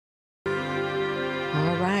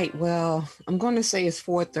All right. Well, I'm going to say it's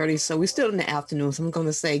 4:30, so we're still in the afternoon. So I'm going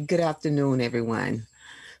to say good afternoon, everyone.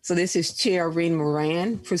 So this is Chair Rena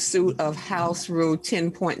Moran, pursuit of House Rule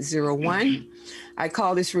 10.01. I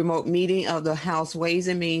call this remote meeting of the House Ways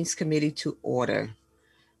and Means Committee to order.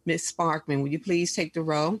 Ms. Sparkman, will you please take the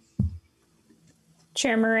roll?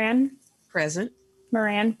 Chair Moran. Present.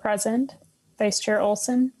 Moran, present. Vice Chair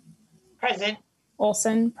Olson. Present.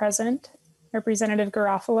 Olson, present. Representative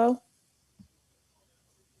Garofalo.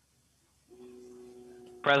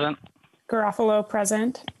 Present. Garofalo,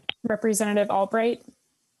 present. Representative Albright.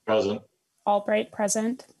 Present. Albright,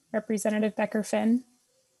 present. Representative Becker-Finn.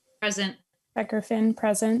 Present. Becker-Finn,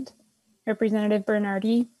 present. Representative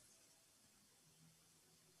Bernardi.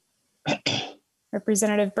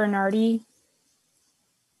 Representative Bernardi.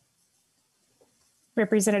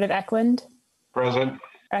 Representative Eklund. Present.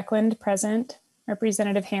 Eklund, present.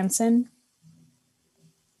 Representative Hansen.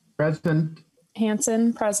 Present.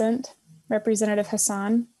 Hansen, present. Representative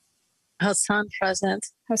Hassan. Hassan, present.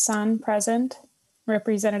 Hassan, present.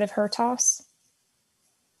 Representative Hertas.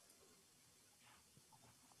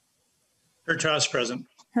 Hertas, present.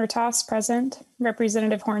 Hertas, present.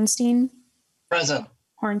 Representative Hornstein. Present.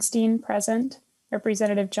 Hornstein, present.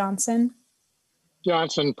 Representative Johnson.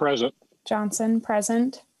 Johnson, present. Johnson,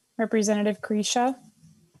 present. Representative Kresha.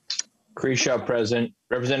 Kresha, present.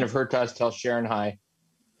 Representative Hertas tells Sharon hi.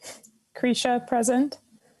 Kresha, present.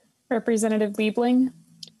 Representative Liebling.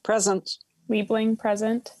 Present. Liebling,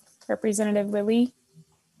 present. Representative Lilly.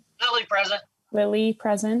 Lily, present. Lilly,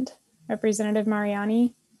 present. Representative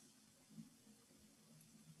Mariani.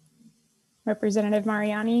 Representative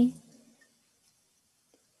Mariani.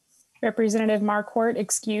 Representative Marquardt,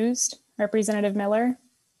 excused. Representative Miller.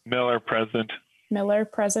 Miller, present. Miller,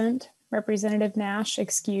 present. Representative Nash,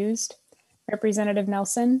 excused. Representative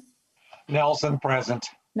Nelson. Nelson, present.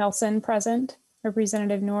 Nelson, present.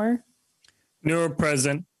 Representative Noor. Noor,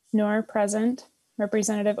 present. Noor, present.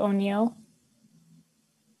 Representative O'Neill.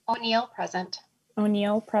 O'Neill, present.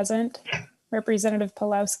 O'Neill, present. Representative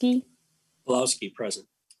Pulowski. Pulowski, present.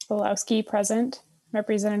 Pulowski, present.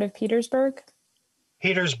 Representative Petersburg.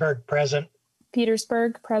 Petersburg, present.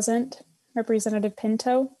 Petersburg, present. Representative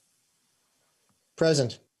Pinto.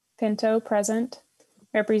 Present. Pinto, present.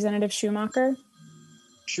 Representative Schumacher.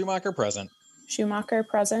 Schumacher, present. Schumacher,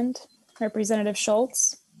 present. Representative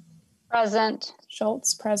Schultz. Present.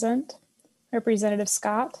 Schultz, present. Representative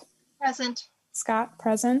Scott. Present. Scott,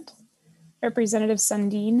 present. Representative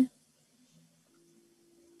Sundin.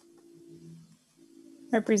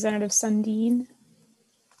 Representative Sundin.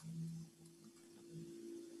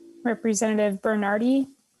 Representative Bernardi.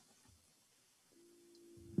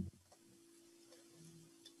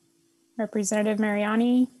 Representative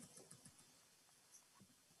Mariani.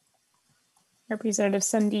 Representative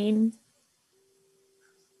Sundin.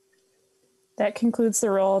 That concludes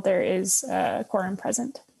the roll. There is a quorum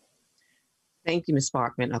present. Thank you, Ms.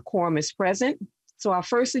 Sparkman. A quorum is present. So our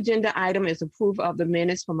first agenda item is approval of the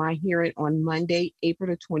minutes for my hearing on Monday,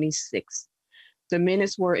 April the 26th. The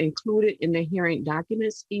minutes were included in the hearing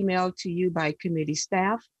documents emailed to you by committee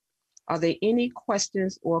staff. Are there any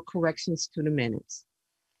questions or corrections to the minutes?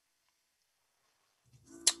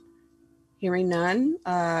 Hearing none.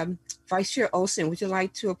 Vice Chair Olson, would you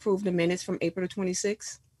like to approve the minutes from April the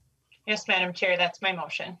 26th? Yes, Madam Chair, that's my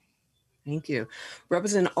motion. Thank you.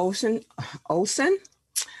 Representative Olson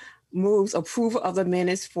moves approval of the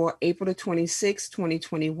minutes for April the 26th,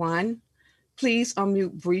 2021. Please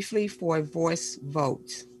unmute briefly for a voice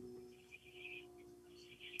vote.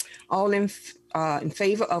 All in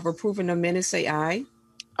favor of approving the minutes, say aye.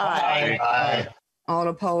 Aye. Aye. All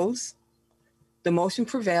opposed? The motion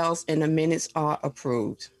prevails and the minutes are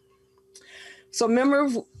approved. So remember,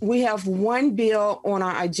 we have one bill on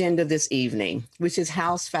our agenda this evening, which is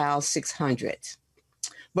House File 600.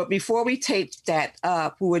 But before we take that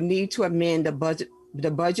up, we would need to amend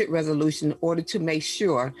the budget resolution in order to make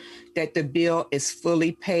sure that the bill is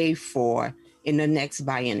fully paid for in the next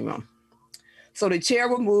biennium. So the chair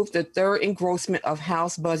will move the third engrossment of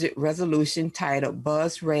House Budget Resolution titled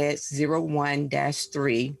Buzz Red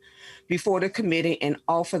 01-3 before the committee and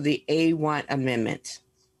offer the A1 amendment.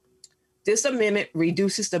 This amendment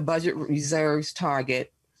reduces the budget reserves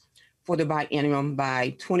target for the biennium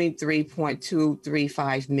by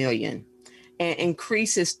 $23.235 million and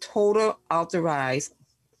increases total authorized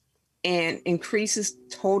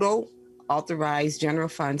general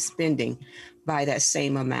fund spending by that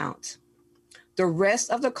same amount. The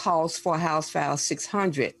rest of the costs for House File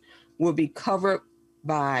 600 will be covered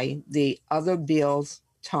by the other bill's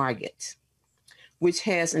target. which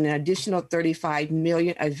has an additional 35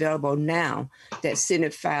 million available now that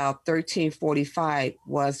Senate File 1345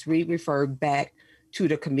 was referred back to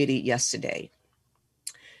the committee yesterday.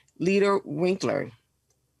 Leader Winkler,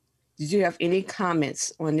 did you have any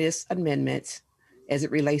comments on this amendment as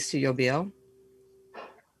it relates to your bill?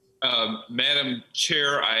 Madam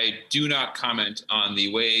Chair, I do not comment on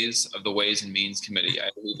the Ways and Means Committee.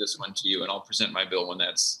 I leave this one to you, and I'll present my bill when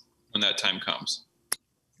that time comes.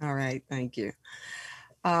 All right, thank you.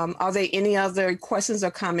 Are there any other questions or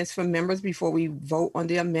comments from members before we vote on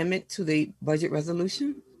the amendment to the budget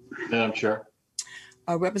resolution? Madam Chair.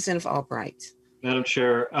 Representative Albright. Madam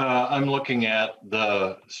Chair, I'm looking at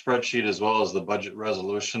the spreadsheet as well as the budget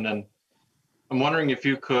resolution, and I'm wondering if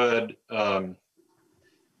you could,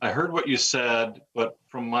 I heard what you said, but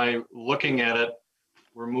from my looking at it,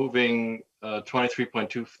 we're moving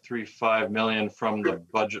 23.235 million from the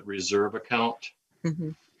budget reserve account. Mm-hmm.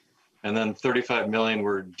 And then 35 million,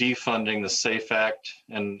 we're defunding the SAFE Act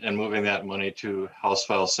and moving that money to House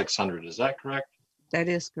File 600. Is that correct? That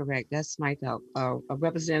is correct. That's my doubt.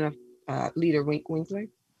 Representative Leader Winkler.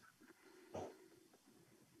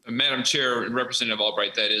 Madam Chair and Representative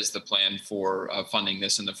Albright, that is the plan for funding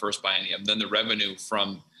this in the first biennium. Then the revenue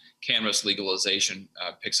from cannabis legalization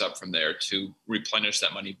picks up from there to replenish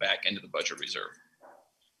that money back into the budget reserve.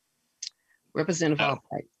 Representative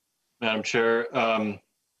Albright. Madam Chair,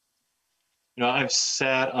 I've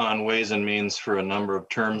sat on Ways and Means for a number of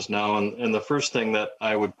terms now, and the first thing that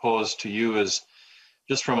I would pose to you is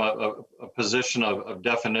just from a position of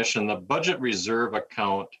definition, the budget reserve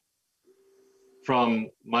account, from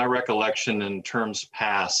my recollection in terms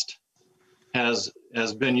past, has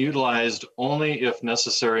been utilized only if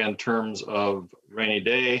necessary in terms of rainy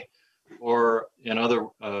day, or in other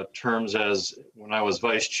terms, as when I was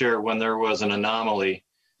vice chair, when there was an anomaly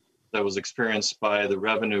that was experienced by the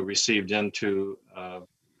revenue received into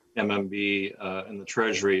MMB in the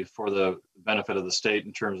Treasury for the benefit of the state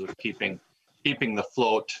in terms of keeping the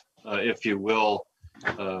float, if you will,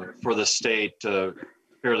 for the state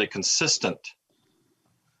fairly consistent.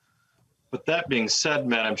 But that being said,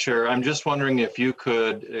 Madam Chair, I'm just wondering if you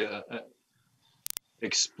could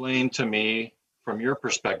explain to me, from your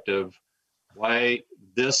perspective, why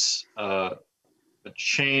this a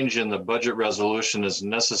change in the budget resolution is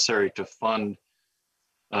necessary to fund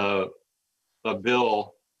a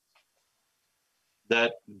bill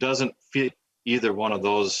that doesn't fit either one of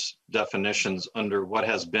those definitions under what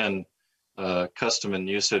has been custom and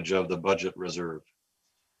usage of the budget reserve.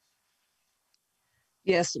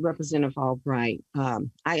 Yes, Representative Albright.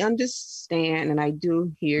 I understand and I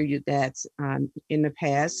do hear you that in the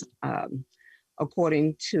past,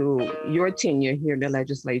 according to your tenure here in the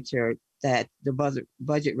legislature, that the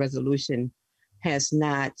budget resolution has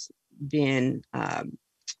not been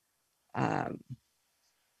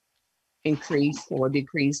increased or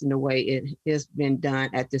decreased in the way it has been done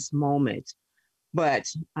at this moment. But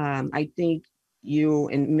I think you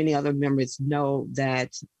and many other members know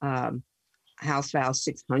that House File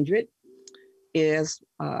 600 is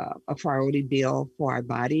a priority bill for our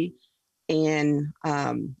body. And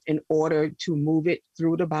in order to move it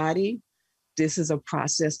through the body, this is a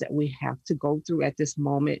process that we have to go through at this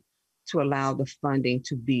moment to allow the funding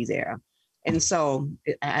to be there. And so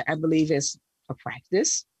I believe it's a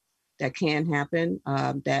practice that can happen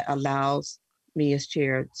that allows me as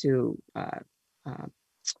chair to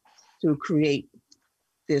create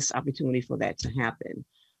this opportunity for that to happen.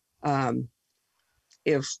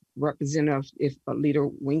 If Leader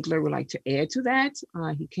Winkler would like to add to that,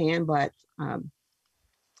 he can, but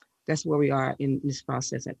that's where we are in this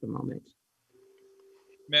process at the moment.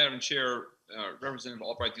 Madam Chair, Representative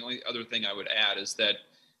Albright, the only other thing I would add is that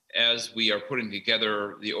as we are putting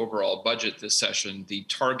together the overall budget this session, the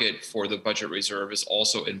target for the budget reserve is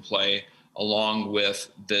also in play along with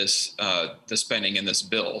this, the spending in this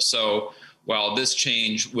bill. So while this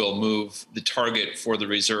change will move the target for the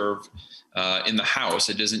reserve in the House,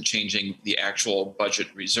 it isn't changing the actual budget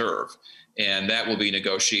reserve. And that will be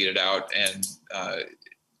negotiated out and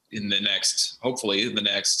in the next, hopefully in the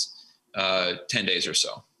next 10 days or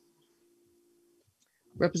so.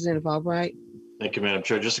 Representative Albright. Thank you, Madam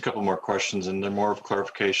Chair. Just a couple more questions and they're more of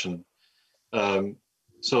clarification.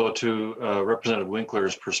 So to Representative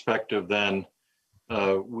Winkler's perspective then,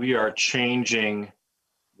 we are changing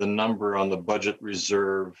the number on the budget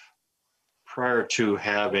reserve prior to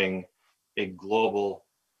having a global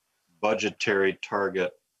budgetary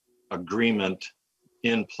target agreement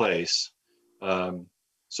in place.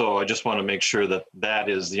 So I just want to make sure that that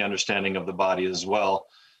is the understanding of the body as well.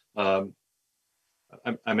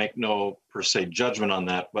 I make no per se judgment on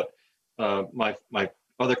that, but my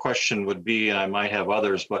other question would be, and I might have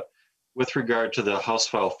others, but with regard to the House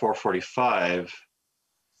File 445,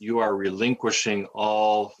 you are relinquishing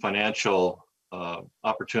all financial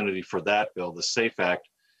opportunity for that bill, the SAFE Act,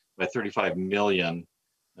 by 35 million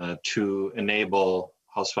to enable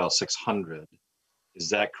House File 600. Is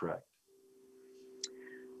that correct?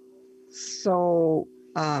 So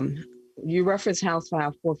you referenced House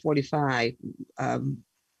File 445.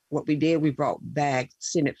 What we did, we brought back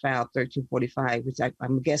Senate File 1345, which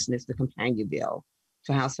I'm guessing is the companion bill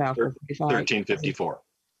to House File 445. 1354.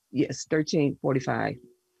 Yes, 1345.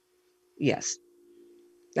 Yes,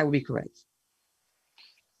 that would be correct.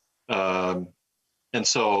 And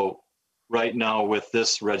so right now with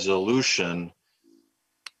this resolution,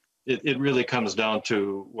 it really comes down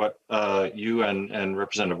to what you and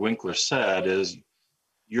Representative Winkler said is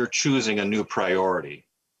you're choosing a new priority.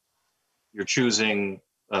 You're choosing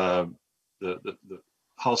the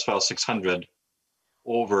House File 600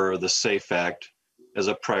 over the SAFE Act as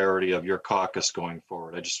a priority of your caucus going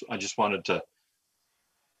forward. I just wanted to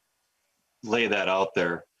lay that out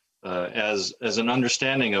there as an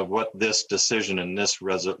understanding of what this decision and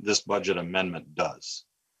this budget amendment does.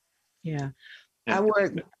 Yeah,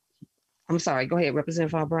 And I'm sorry, go ahead,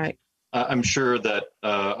 Representative Albright. I'm sure that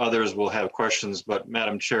others will have questions, but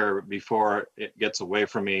Madam Chair, before it gets away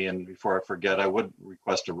from me and before I forget, I would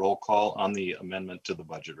request a roll call on the amendment to the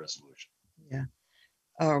budget resolution. Yeah.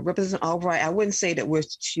 Representative Albright, I wouldn't say that we're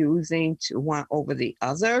choosing to one over the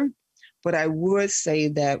other, but I would say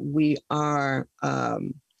that we are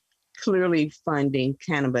clearly funding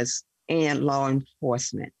cannabis and law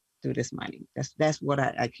enforcement through this money. That's what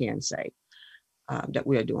I can say that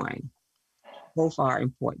we are doing. Both are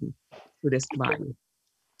important to this body.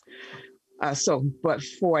 But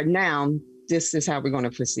for now, this is how we're going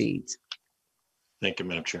to proceed. Thank you,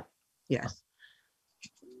 Madam Chair. Yes.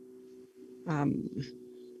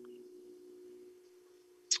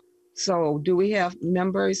 So do we have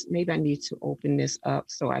members? Maybe I need to open this up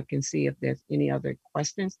so I can see if there's any other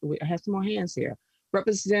questions. I have some more hands here.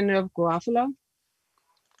 Representative Garofalo.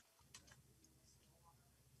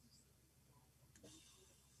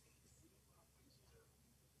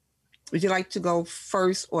 Would you like to go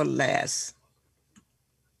first or last?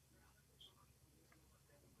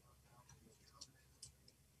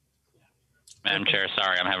 Madam Chair,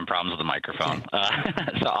 sorry, I'm having problems with the microphone.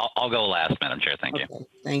 Okay. So I'll go last, Madam Chair. Thank you.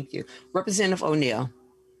 Thank you. Representative O'Neill.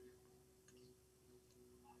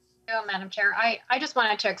 Oh, Madam Chair, I just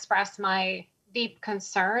wanted to express my deep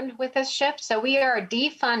concern with this shift. So we are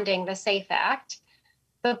defunding the SAFE Act.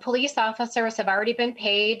 The police officers have already been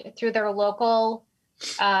paid through their local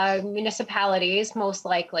municipalities, most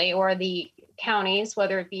likely, or the counties,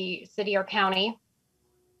 whether it be city or county.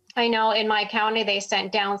 I know in my county, they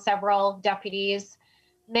sent down several deputies.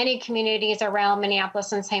 Many communities around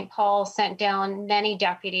Minneapolis and St. Paul sent down many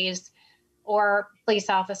deputies or police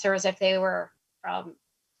officers if they were from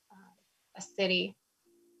a city.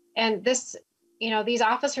 And this, these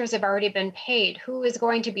officers have already been paid. Who is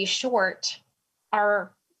going to be short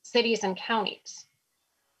are cities and counties.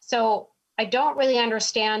 So I don't really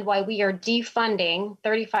understand why we are defunding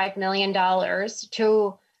 $35 million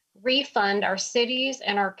to refund our cities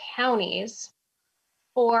and our counties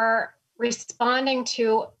for responding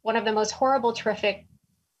to one of the most horrible, terrific,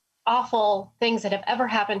 awful things that have ever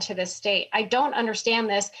happened to this state. I don't understand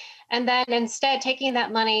this. And then instead taking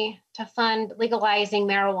that money to fund legalizing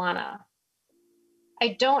marijuana. I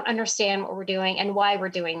don't understand what we're doing and why we're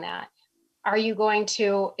doing that.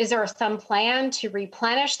 Is there some plan to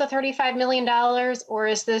replenish the $35 million, or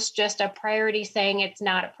is this just a priority saying it's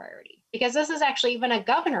not a priority? Because this is actually even a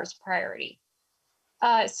governor's priority.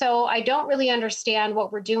 So I don't really understand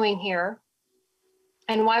what we're doing here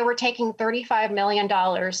and why we're taking $35 million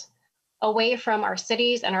away from our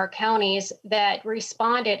cities and our counties that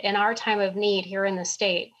responded in our time of need here in the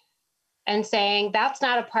state and saying that's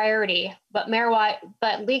not a priority, but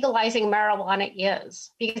legalizing marijuana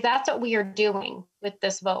is, because that's what we are doing with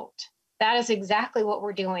this vote. That is exactly what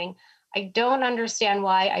we're doing. I don't understand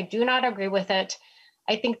why. I do not agree with it.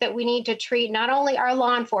 I think that we need to treat not only our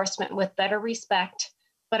law enforcement with better respect,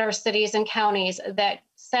 but our cities and counties that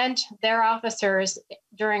sent their officers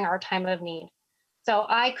during our time of need. So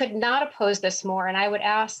I could not oppose this more, and I would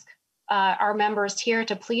ask our members here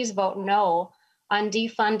to please vote no on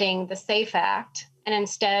defunding the SAFE Act and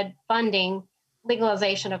instead funding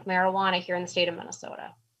legalization of marijuana here in the state of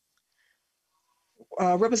Minnesota.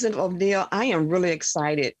 Representative O'Neill, I am really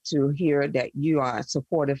excited to hear that you are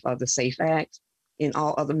supportive of the SAFE Act and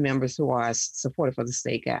all other members who are supportive of the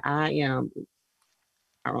SAFE Act. I'm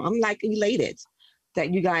like elated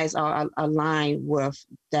that you guys are aligned with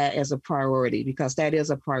that as a priority, because that is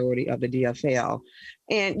a priority of the DFL.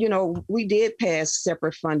 And, you know, we did pass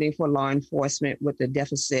separate funding for law enforcement with the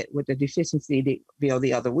deficiency bill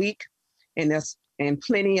the other week. And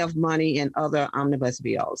plenty of money in other omnibus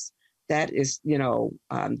bills. That is, you know,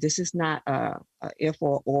 this is not a if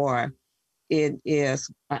or, it is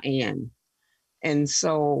an and. And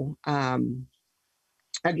so,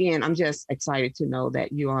 again, I'm just excited to know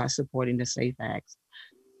that you are supporting the SAFE Act.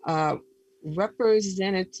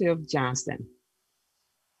 Representative Johnson.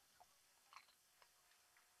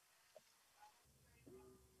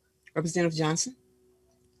 Representative Johnson.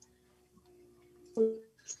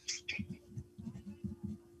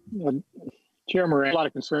 Chair Moran, a lot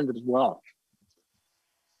of concerns as well.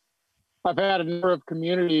 I've had a number of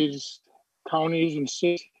communities, counties, and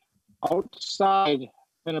cities outside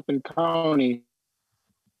Hennepin County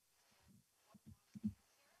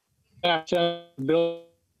bill.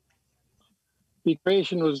 The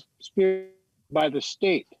creation was spearheaded by the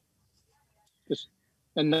state, just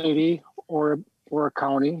a city or a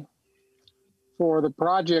county, for the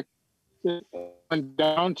project that went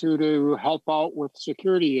down to help out with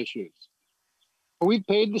security issues. We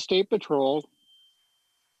paid the state patrol.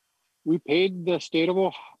 We paid the state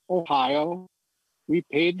of Ohio. We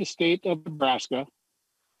paid the state of Nebraska.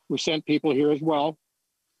 We sent people here as well.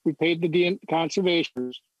 We paid the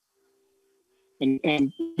conservationists,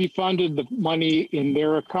 and we funded the money in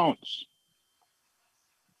their accounts.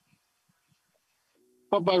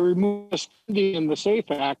 But by removing the funding in the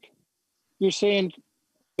SAFE Act, you're saying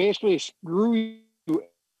basically screw you,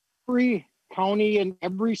 every county and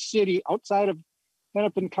every city outside of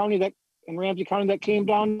Hennepin County and Ramsey County that came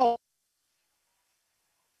down.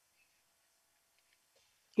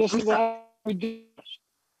 This is what we do.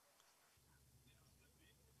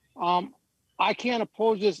 I can't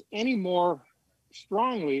oppose this any more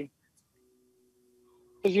strongly,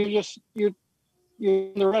 because you're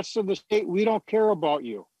the rest of the state. We don't care about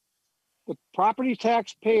you. The property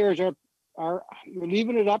taxpayers are you're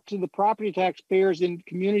leaving it up to the property taxpayers in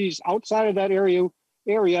communities outside of that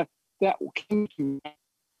area that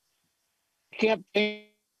can't pay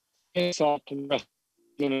insult to the rest of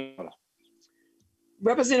Minnesota.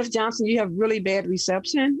 Representative Johnson, you have really bad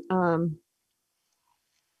reception.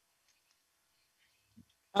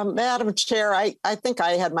 Madam Chair, I think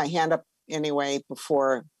I had my hand up anyway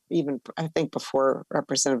before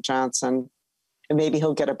Representative Johnson, and maybe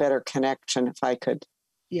he'll get a better connection if I could.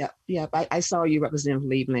 Yeah. I saw you, Representative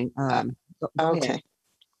Liebling. Okay. Ahead.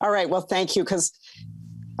 All right. Well, thank you. Because,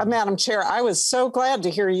 Madam Chair, I was so glad to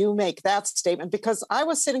hear you make that statement, because I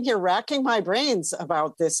was sitting here racking my brains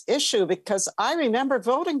about this issue, because I remember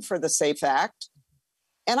voting for the SAFE Act.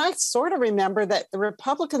 And I sort of remember that the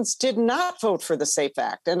Republicans did not vote for the SAFE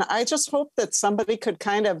Act. And I just hope that somebody could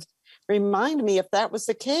kind of remind me if that was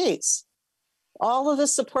the case. All of the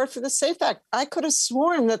support for the SAFE Act, I could have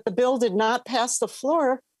sworn that the bill did not pass the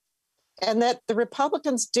floor and that the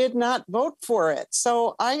Republicans did not vote for it.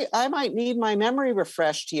 So I might need my memory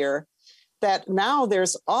refreshed here, that now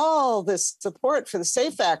there's all this support for the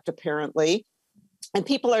SAFE Act, apparently. And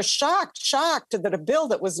people are shocked that a bill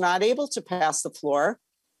that was not able to pass the floor,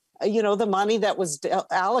 the money that was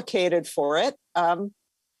allocated for it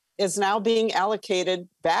is now being allocated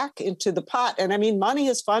back into the pot. And I mean, money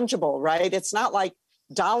is fungible, right? It's not like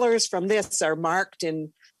dollars from this are marked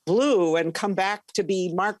in blue and come back to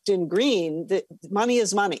be marked in green. The money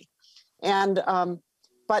is money. And,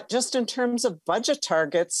 but just in terms of budget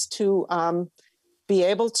targets to be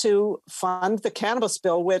able to fund the cannabis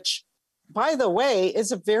bill, which, by the way,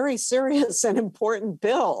 is a very serious and important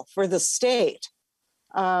bill for the state.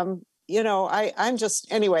 I'm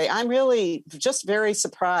really just very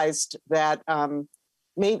surprised that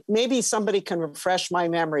maybe somebody can refresh my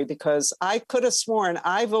memory, because I could have sworn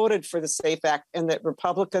I voted for the SAFE Act and that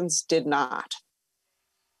Republicans did not.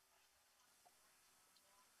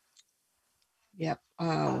 Yep.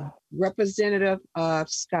 Representative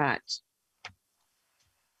Scott.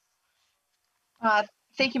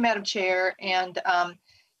 Thank you, Madam Chair. And,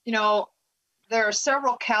 there are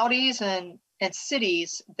several counties and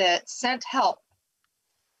cities that sent help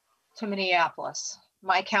to Minneapolis.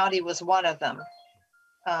 My county was one of them.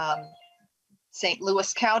 St.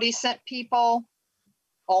 Louis County sent people.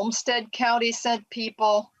 Olmsted County sent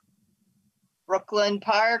people. Brooklyn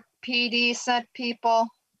Park PD sent people.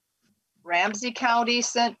 Ramsey County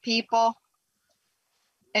sent people.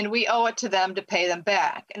 And we owe it to them to pay them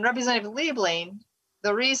back. And Representative Liebling,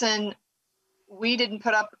 the reason we didn't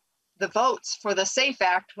put up the votes for the SAFE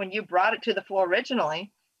Act when you brought it to the floor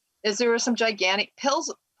originally is there were some gigantic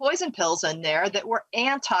poison pills in there that were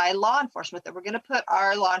anti-law enforcement, that were going to put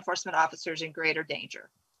our law enforcement officers in greater danger.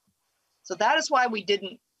 So that is why we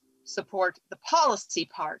didn't support the policy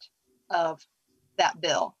part of that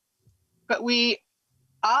bill. But we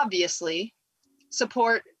obviously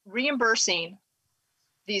support reimbursing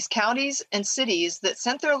these counties and cities that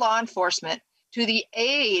sent their law enforcement to the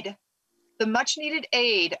aid, the much needed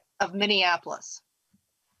aid of Minneapolis.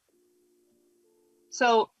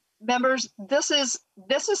 So members, this is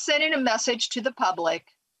sending a message to the public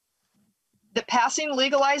that passing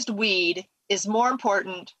legalized weed is more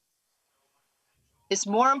important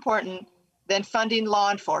than funding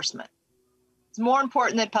law enforcement. It's more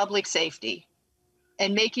important than public safety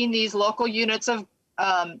and making these local units of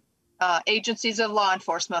agencies of law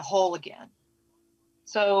enforcement whole again.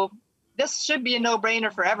 So this should be a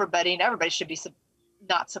no-brainer for everybody, and everybody should be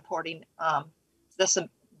not supporting this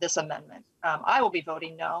amendment. I will be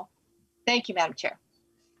voting no. Thank you, Madam Chair.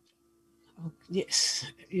 Yes,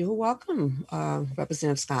 you're welcome,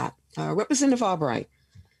 Representative Scott. Representative Albright.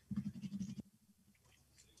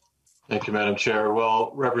 Thank you, Madam Chair.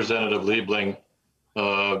 Well, Representative Liebling,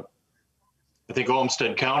 I think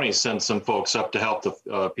Olmsted County sent some folks up to help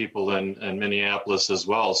the people in Minneapolis as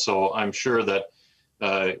well. So I'm sure that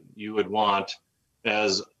you would want,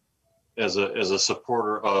 as a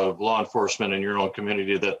supporter of law enforcement in your own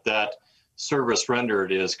community, that service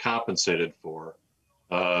rendered is compensated for.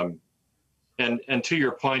 And to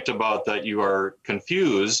your point about that you are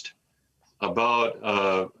confused about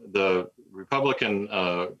the Republican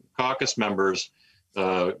caucus members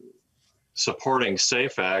supporting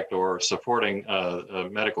SAFE Act or supporting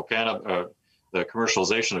medical cannabis, the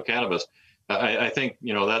commercialization of cannabis. I think,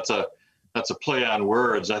 you know, that's a play on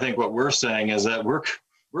words. I think what we're saying is that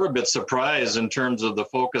we're a bit surprised in terms of the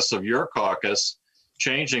focus of your caucus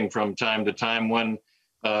changing from time to time when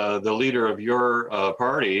the leader of your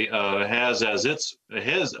party has as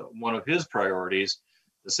one of his priorities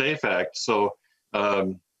the SAFE Act. So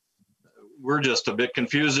we're just a bit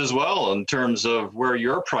confused as well in terms of where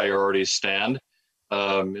your priorities stand.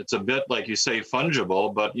 It's a bit, like you say,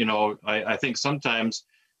 fungible, but you know, I think sometimes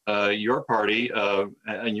your party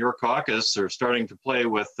and your caucus are starting to play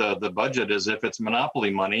with the budget as if it's monopoly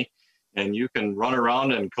money, and you can run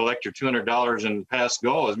around and collect your $200 and pass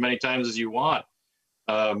go as many times as you want.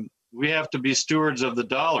 We have to be stewards of the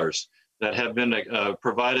dollars that have been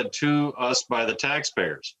provided to us by the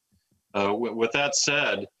taxpayers. With that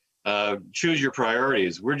said, choose your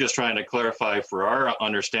priorities. We're just trying to clarify for our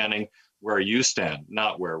understanding where you stand,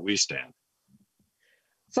 not where we stand.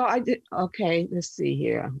 So okay, let's see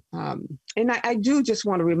here. And I do just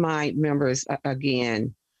want to remind members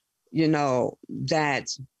again, you know, that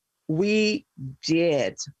we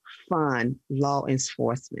did fund law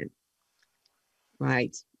enforcement,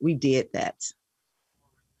 right? We did that.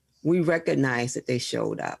 We recognized that they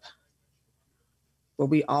showed up. But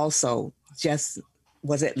we also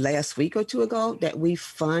was it last week or two ago that we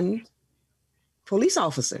fund police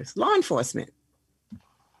officers, law enforcement.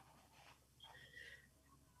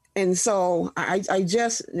 And so I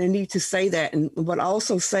just need to say that, but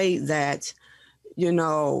also say that, you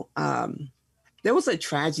know, there was a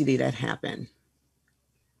tragedy that happened,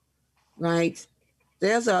 right?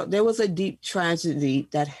 There was a deep tragedy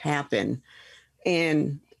that happened,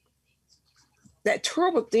 and that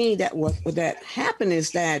terrible thing that happened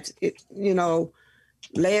is that you know,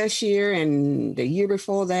 last year and the year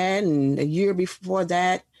before that and the year before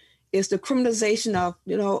that is the criminalization of,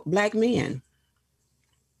 you know, Black men.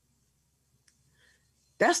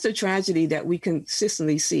 That's the tragedy that we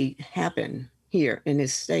consistently see happen here in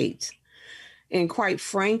this state. And quite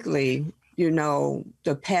frankly, you know,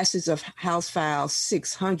 the passage of House File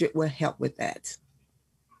 600 will help with that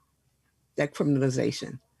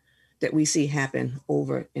criminalization that we see happen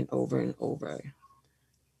over and over and over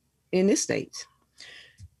in this state.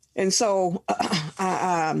 And so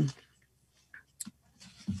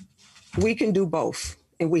we can do both,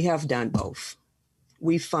 and we have done both.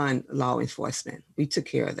 We fund law enforcement. We took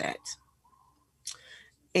care of that.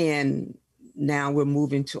 And now we're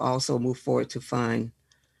moving to also move forward to fund,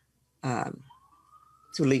 to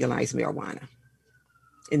legalize marijuana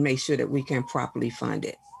and make sure that we can properly fund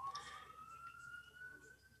it.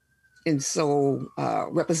 And so,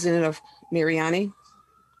 Representative Mariani.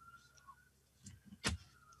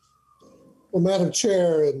 Well, Madam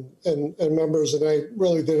Chair and members, and I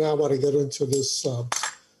really did not want to get into this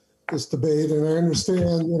this debate, and I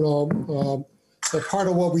understand, you know, that part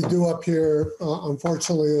of what we do up here,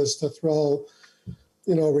 unfortunately, is to throw,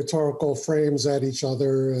 you know, rhetorical frames at each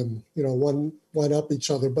other and, you know, one up each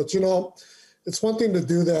other. But, you know, it's one thing to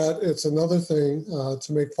do that. It's another thing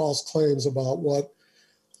to make false claims about what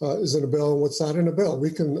is in a bill and what's not in a bill.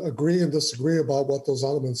 We can agree and disagree about what those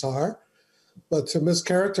elements are, but to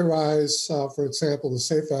mischaracterize, for example, the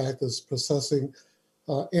SAFE Act as possessing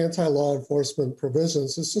anti-law enforcement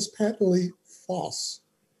provisions is just patently false.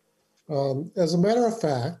 As a matter of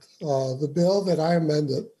fact, the bill that I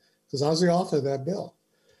amended, because I was the author of that bill,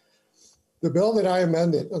 the bill that I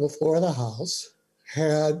amended on the floor of the House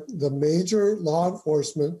had the major law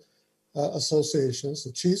enforcement associations,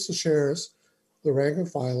 the chiefs, the sheriffs, the rank and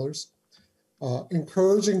filers,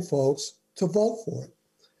 encouraging folks to vote for it.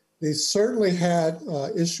 They certainly had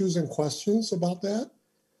issues and questions about that.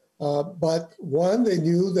 But one, they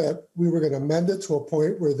knew that we were going to amend it to a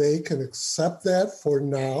point where they can accept that for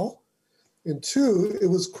now. And two, it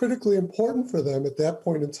was critically important for them at that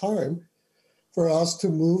point in time for us to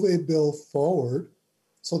move a bill forward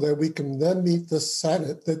so that we can then meet the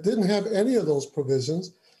Senate that didn't have any of those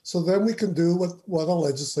provisions. So then we can do what a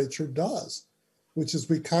legislature does, which is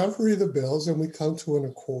we confer the bills and we come to an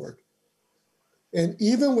accord. And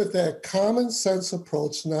even with that common sense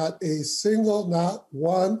approach, not a single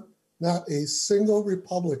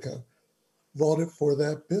Republican voted for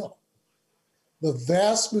that bill. The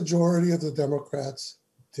vast majority of the Democrats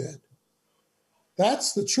did.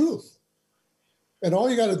 That's the truth. And all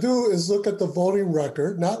you got to do is look at the voting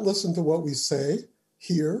record, not listen to what we say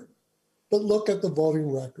here, but look at the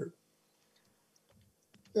voting record.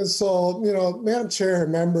 And so, Madam Chair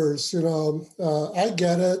and members, I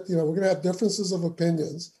get it. We're going to have differences of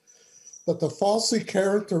opinions, but to falsely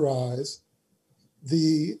characterize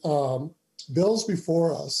the bills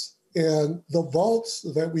before us and the votes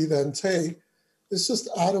that we then take is just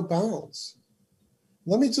out of bounds.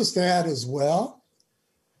 Let me just add as well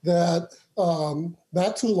that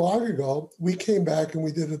not too long ago, we came back and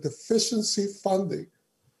we did a deficiency funding.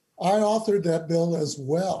 I authored that bill as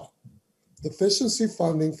well. Deficiency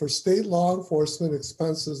funding for state law enforcement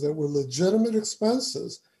expenses that were legitimate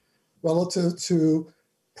expenses relative to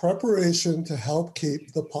preparation to help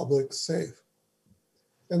keep the public safe.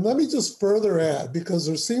 And let me just further add, because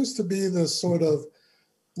there seems to be this sort of,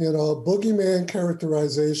 boogeyman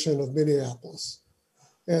characterization of Minneapolis.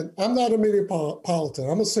 And I'm not a Minneapolitan,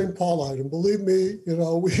 I'm a St. Paulite. And believe me,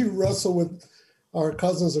 we wrestle with our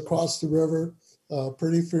cousins across the river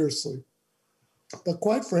pretty fiercely. But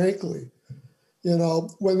quite frankly,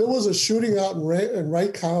 when there was a shooting out in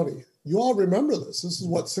Wright County, you all remember this. This is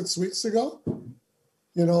what, 6 weeks ago?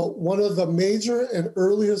 One of the major and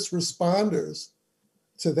earliest responders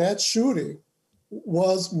to that shooting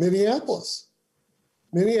was Minneapolis.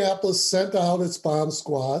 Minneapolis sent out its bomb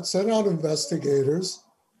squad, sent out investigators.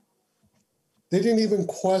 They didn't even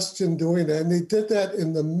question doing that. And they did that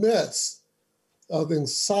in the midst of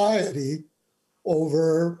anxiety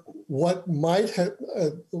over what might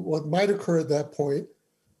occur at that point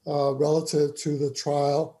relative to the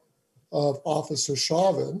trial of Officer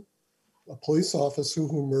Chauvin, a police officer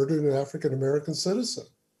who murdered an African-American citizen.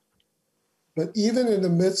 But even in the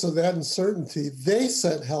midst of that uncertainty, they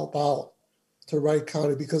sent help out to Wright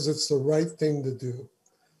County because it's the right thing to do.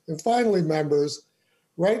 And finally, members,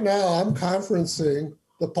 right now I'm conferencing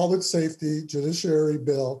the public safety judiciary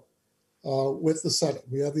bill with the Senate.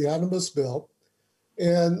 We have the Omnibus bill.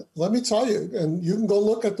 And let me tell you, and you can go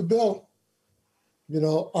look at the bill,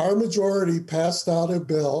 our majority passed out a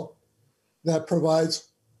bill that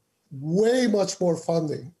provides way much more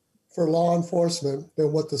funding for law enforcement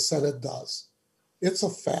than what the Senate does. It's a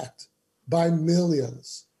fact, by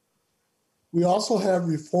millions. We also have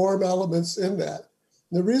reform elements in that.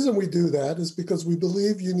 And the reason we do that is because we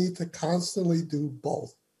believe you need to constantly do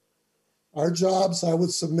both. Our jobs, I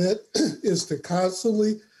would submit, is to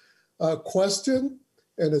constantly question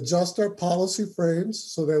and adjust our policy frames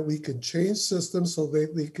so that we can change systems so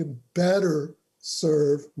that we can better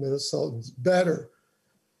serve Minnesotans, That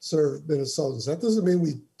doesn't mean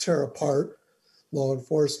we tear apart law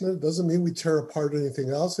enforcement. It doesn't mean we tear apart anything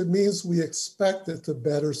else. It means we expect it to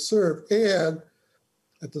better serve. And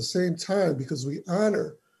at the same time, because we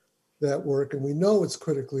honor that work and we know it's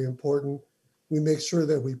critically important, we make sure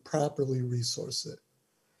that we properly resource it.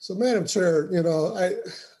 So, Madam Chair, I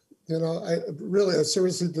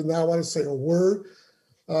seriously did not want to say a word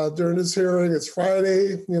during this hearing. It's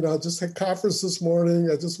Friday, just had conference this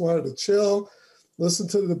morning. I just wanted to chill, listen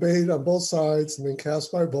to the debate on both sides, and then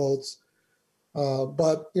cast my votes.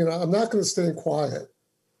 But I'm not going to stay quiet.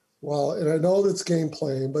 Well, and I know that's game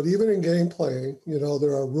playing, but even in game playing,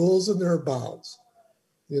 there are rules and there are bounds.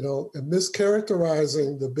 And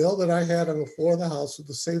mischaracterizing the bill that I had on the floor of the House with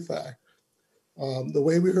the SAFE Act, the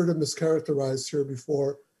way we heard it mischaracterized here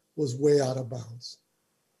before was way out of bounds.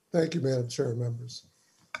 Thank you, Madam Chair, members.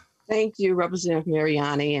 Thank you, Representative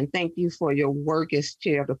Mariani, and thank you for your work as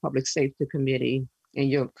chair of the Public Safety Committee and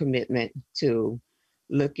your commitment to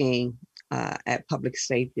looking at public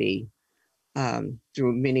safety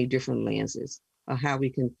through many different lenses of how we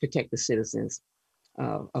can protect the citizens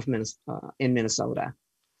in Minnesota.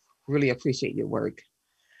 Really appreciate your work.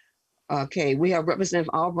 Okay, we have Representative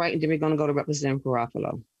Albright, and then we're going to go to Representative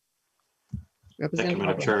Garofalo. Thank you,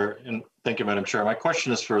 Madam Chair, and thank you, Madam Chair. My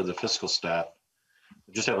question is for the fiscal staff.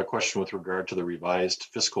 I just have a question with regard to the revised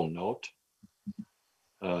fiscal note.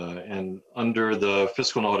 And under the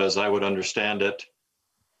fiscal note, as I would understand it,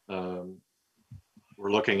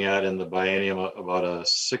 we're looking at in the biennium about a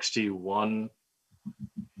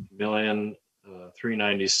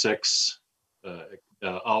 61,396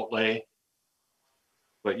 outlay,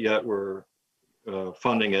 but yet we're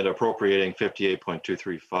funding it, appropriating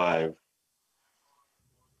 58.235.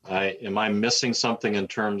 Am I missing something in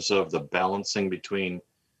terms of the balancing between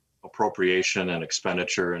appropriation and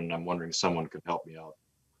expenditure? And I'm wondering if someone could help me out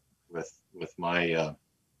with my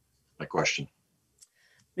my question.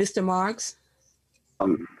 Mr. Marks?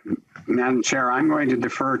 Madam Chair, I'm going to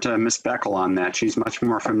defer to Ms. Beckel on that. She's much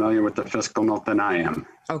more familiar with the fiscal note than I am.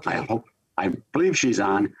 Okay. I believe she's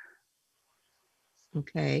on.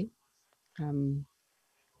 Okay. Madam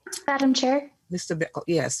Chair? Mr. Beckel,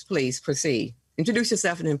 yes, please proceed. Introduce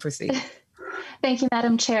yourself and then proceed. Thank you,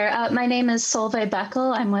 Madam Chair. My name is Solveig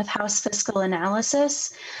Beckel. I'm with House Fiscal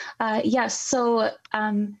Analysis. Yes, so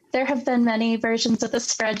there have been many versions of the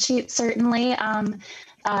spreadsheet, certainly.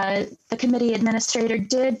 The committee administrator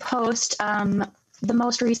did post the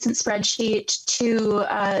most recent spreadsheet to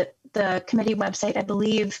the committee website, I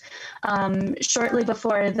believe, shortly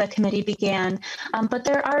before the committee began. But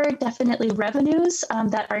there are definitely revenues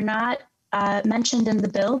that are not mentioned in the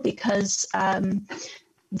bill because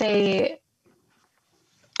they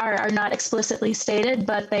are not explicitly stated,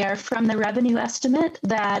 but they are from the revenue estimate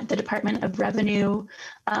that the Department of Revenue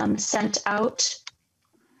sent out.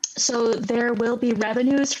 So there will be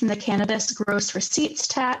revenues from the cannabis gross receipts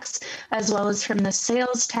tax, as well as from the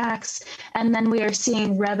sales tax. And then we are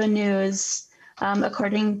seeing revenues,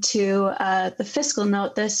 according to the fiscal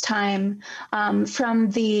note this time, from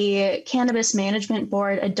the Cannabis Management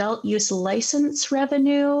Board adult use license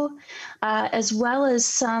revenue, as well as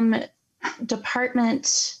some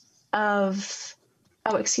Department of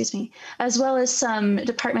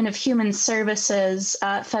Human Services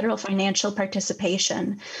federal financial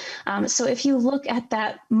participation. So if you look at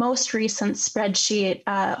that most recent spreadsheet,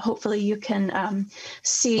 hopefully you can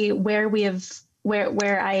see where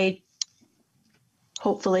I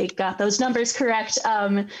hopefully got those numbers correct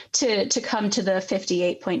to come to the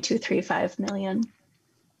 58.235 million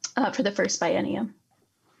for the first biennium.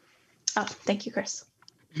 Oh, thank you, Chris.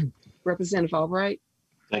 Representative Albright.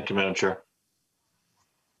 Thank you, Madam Chair.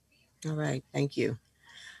 All right, thank you.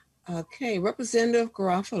 Okay, Representative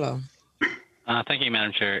Garofalo. Thank you,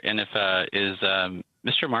 Madam Chair. And if is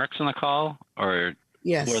Mr. Marks on the call, or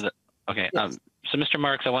yes? Okay. Yes. So, Mr.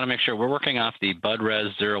 Marks, I want to make sure we're working off the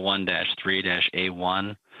BudRes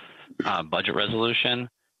 01-3-A1 budget resolution.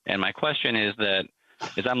 And my question is that,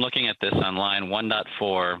 as I'm looking at this on line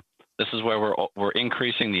 1.4, this is where we're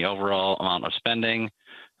increasing the overall amount of spending,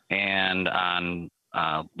 and on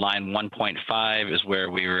line 1.5 is where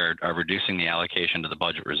we are reducing the allocation to the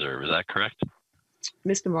budget reserve. Is that correct?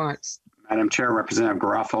 Mr. Marks. Madam Chair, Representative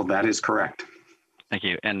Garofalo, that is correct. Thank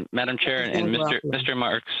you. And Madam Chair and Mr.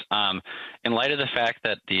 Marks, in light of the fact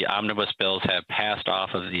that the omnibus bills have passed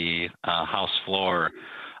off of the House floor,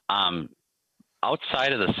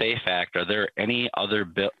 outside of the SAFE Act, are there any other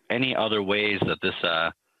ways that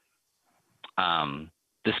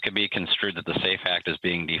this could be construed that the SAFE Act is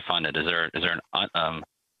being defunded? Is there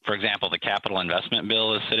for example, the capital investment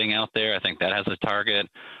bill is sitting out there. I think that has a target.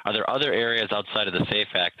 Are there other areas outside of the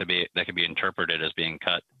SAFE Act that could be interpreted as being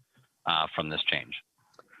cut from this change?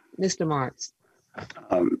 Mr. Marks.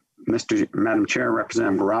 Madam Chair,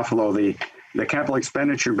 Representative Garofalo, the capital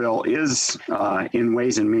expenditure bill is in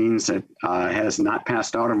Ways and Means. It has not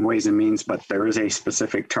passed out of Ways and Means, but there is a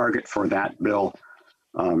specific target for that bill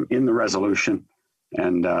in the resolution.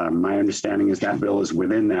 And my understanding is that bill is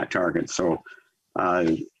within that target. So,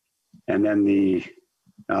 and then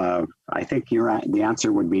I think the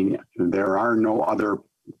answer would be there are no other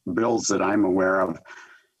bills that I'm aware of.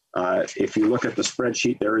 If you look at the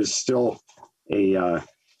spreadsheet, there is still a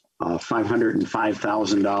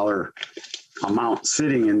 $505,000 amount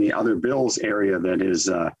sitting in the other bills area that is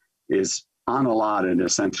unallotted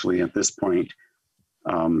essentially at this point.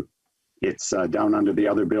 It's down under the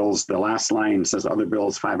other bills. The last line says other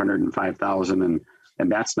bills 505,000, and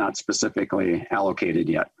that's not specifically allocated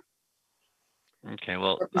yet. Okay,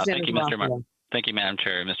 well, thank Representative you, Mr. Mark. Garofalo. Thank you, Madam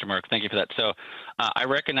Chair. Mr. Mark, thank you for that. So I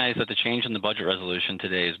recognize that the change in the budget resolution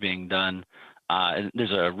today is being done. And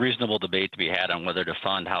there's a reasonable debate to be had on whether to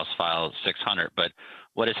fund House File 600. But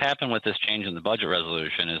what has happened with this change in the budget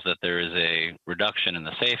resolution is that there is a reduction in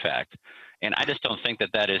the SAFE Act. And I just don't think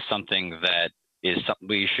that that is something that is something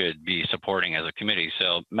we should be supporting as a committee.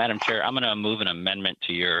 So, Madam Chair, I'm going to move an amendment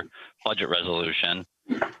to your budget resolution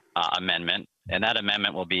amendment. And that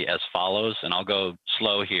amendment will be as follows, and I'll go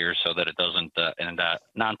slow here so that it doesn't,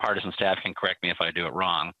 nonpartisan staff can correct me if I do it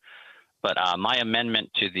wrong. But my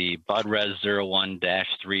amendment to the Bud Res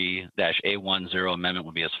 01-3-A10 amendment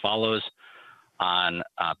will be as follows. On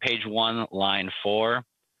page 1, line 4,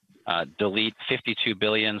 delete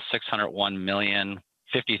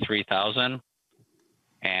 52,601,053,000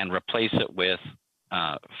 and replace it with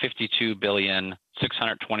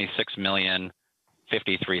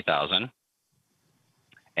 52,626,053,000.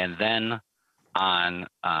 And then on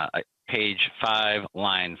page 1,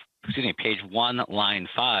 line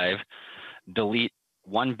 5, delete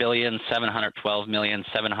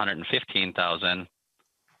 1,712,715,000.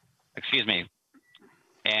 Excuse me,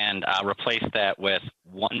 and replace that with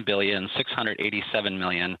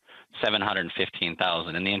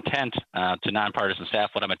 1,687,715,000. And the intent to nonpartisan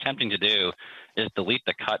staff, what I'm attempting to do is delete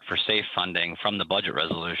the cut for SAFE funding from the budget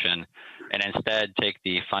resolution, and instead take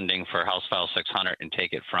the funding for House File 600 and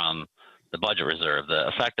take it from the budget reserve. The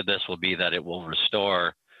effect of this will be that it will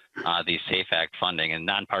restore the SAFE Act funding, and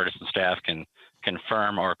nonpartisan staff can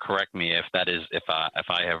confirm or correct me if that is if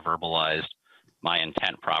I have verbalized my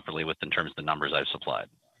intent properly in terms of the numbers I've supplied.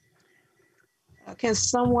 Can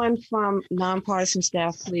someone from nonpartisan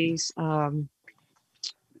staff please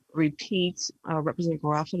repeat Representative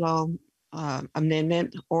Garofalo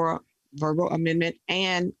amendment or verbal amendment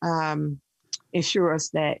and ensure us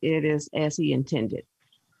that it is as he intended?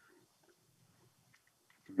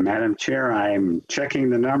 Madam Chair, I'm checking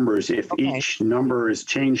the numbers. If each number is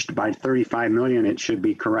changed by 35 million, it should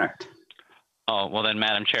be correct. Oh, well then,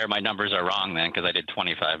 Madam Chair, my numbers are wrong then because I did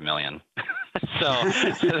 25 million. so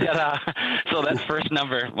that first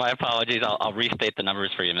number, my apologies, I'll restate the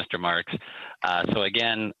numbers for you, Mr. Marks. So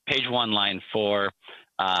again, page 1, line 4,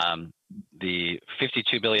 the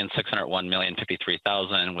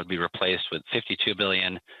 52,601,053,000 would be replaced with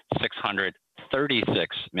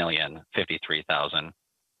 52,636,053,000.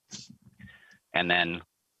 And then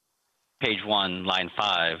page 1, line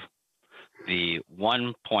 5, the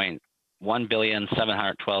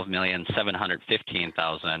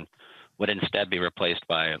 1,712,715,000 would instead be replaced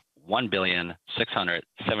by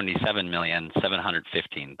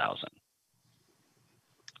 1,677,715,000.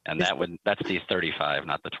 And that's the 35,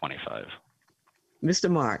 not the 25.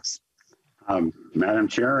 Mr. Marks. Madam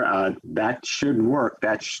Chair, that should work.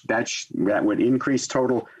 That would increase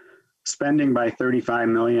total spending by 35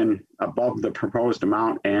 million above the proposed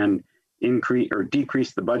amount and increase or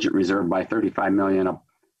decrease the budget reserve by 35 million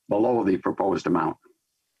below the proposed amount.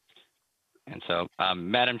 And so,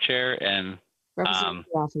 Madam Chair and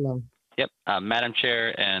Madam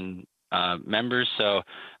Chair and members. So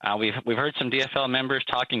we've heard some DFL members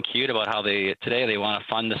talking cute about how today they want to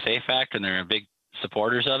fund the SAFE Act and they're big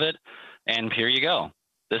supporters of it. And here you go.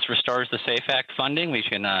 This restores the SAFE Act funding. We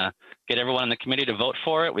can get everyone in the committee to vote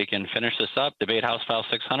for it. We can finish this up, debate House File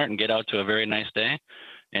 600, and get out to a very nice day.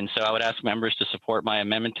 And so I would ask members to support my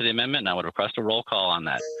amendment to the amendment, and I would request a roll call on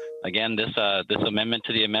that. Again, this amendment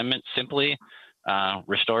to the amendment simply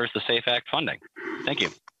restores the SAFE Act funding. Thank you.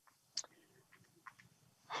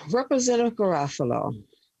 Representative Garofalo,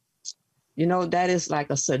 you know, that is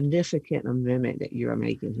like a significant amendment that you're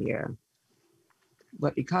making here.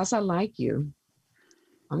 But because I like you,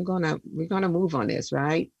 we're gonna move on this,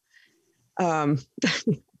 right? We're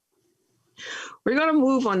gonna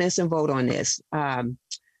move on this and vote on this.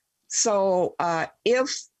 So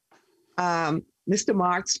if Mr.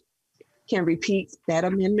 Marks can repeat that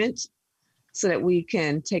amendment so that we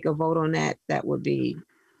can take a vote on that, that would be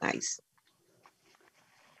nice.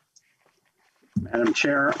 Madam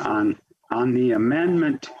Chair, on the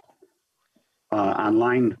amendment on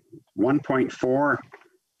line 1.4,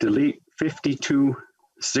 delete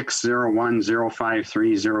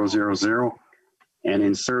 52,601,053,000 and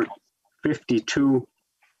insert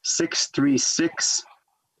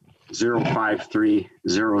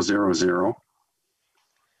 52,636,053,000.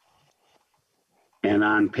 And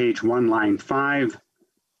on page 1, line 5,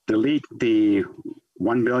 delete the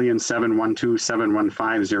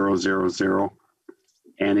 1,712,715,000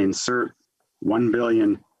 and insert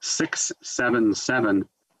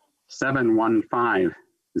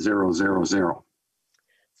 1,677,715,000.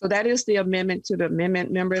 So that is the amendment to the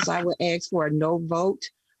amendment, members. I would ask for a no vote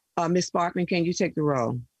Ms. Sparkman, can you take the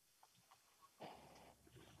roll?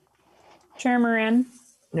 Chair Moran,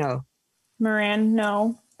 No. Moran,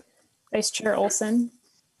 no. Vice Chair Olson,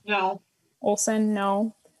 No. Olson,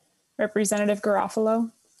 no. Representative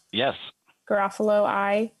Garofalo, Yes. Garofalo,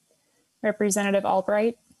 aye. Representative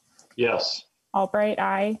Albright, Yes. Albright,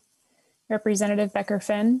 aye. Representative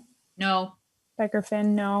Becker-Finn, No.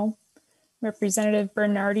 Becker-Finn, no. Representative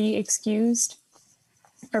Bernardi, excused.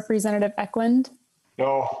 Representative Eklund,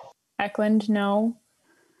 No. Eklund, no.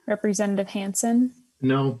 Representative Hansen,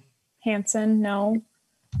 No. Hansen, no.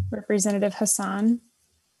 Representative Hassan,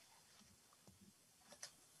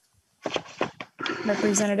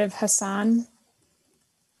 Representative Hassan,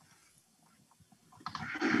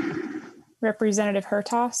 Representative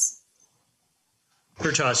Hertas,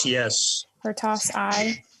 Hertas, yes. Hertas,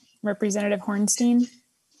 aye. Representative Hornstein,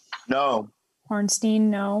 No. Hornstein,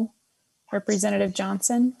 no. Representative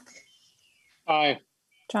Johnson, Aye.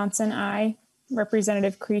 Johnson, aye.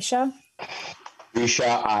 Representative Kresha, Grisha,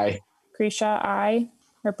 aye. Kresha, aye.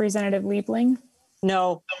 Representative Liebling,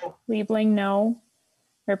 No. Liebling, no.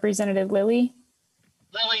 Representative Lilly,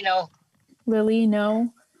 Lily, no. Lilly,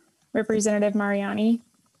 no. Representative Mariani,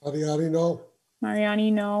 Ariani, no.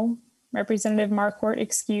 Mariani, no. Representative Marquardt,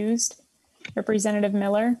 excused. Representative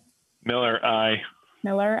Miller, Miller, aye.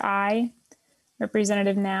 Miller, aye.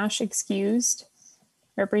 Representative Nash, excused.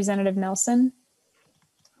 Representative Nelson,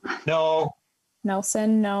 No.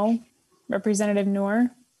 Nelson, no. Representative Noor,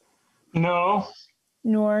 No.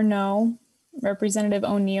 Noor, no. Representative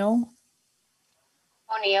O'Neill,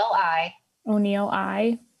 O'Neill, aye. O'Neill,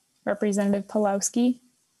 aye. Representative Pulowski,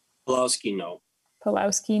 Pulowski, no.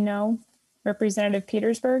 Pulowski, no. Representative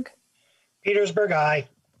Petersburg, Petersburg, aye.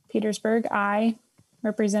 Petersburg, aye.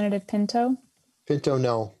 Representative Pinto, Pinto,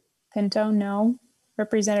 no. Pinto, no.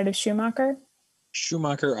 Representative Schumacher,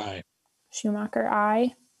 Schumacher, aye. Schumacher,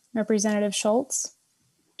 aye. Representative Schultz,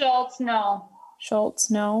 Schultz, no.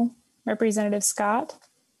 Schultz, no. Representative Scott,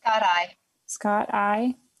 Scott, aye. Scott,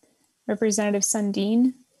 aye. Representative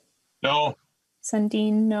Sundin, No.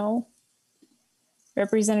 Sundin, no.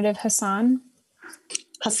 Representative Hassan,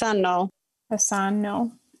 Hassan, no. Hassan,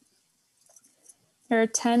 no. There are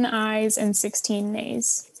 10 ayes and 16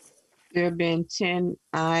 nays. There have been 10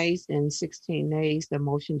 ayes and 16 nays. The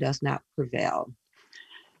motion does not prevail.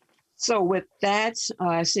 So with that,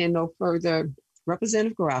 seeing no further,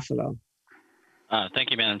 Representative Garofalo.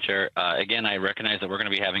 Thank you, Madam Chair. Again, I recognize that we're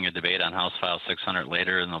going to be having a debate on House File 600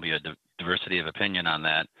 later, and there'll be a diversity of opinion on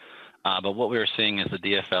that. But what we are seeing is the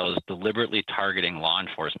DFL is deliberately targeting law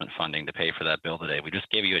enforcement funding to pay for that bill today. We just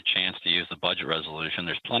gave you a chance to use the budget resolution.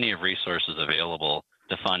 There's plenty of resources available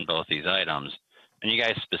to fund both these items. And you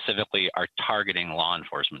guys specifically are targeting law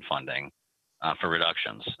enforcement funding for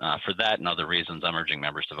reductions. For that and other reasons, I'm urging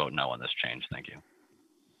members to vote no on this change. Thank you.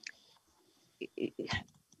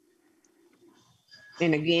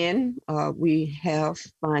 And again, we have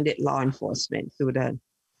funded law enforcement through the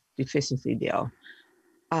deficiency bill.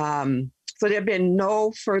 So there have been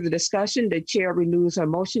no further discussion. The chair renews her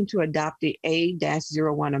motion to adopt the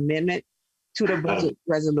A-01 amendment to the budget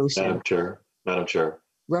resolution. Madam Chair.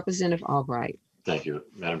 Representative Albright. Thank you,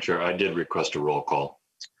 Madam Chair. I did request a roll call.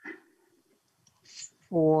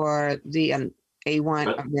 For the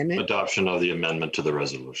A1 amendment. Adoption of the amendment to the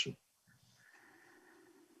resolution.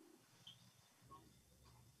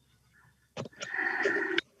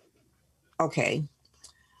 Okay.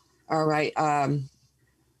 All right.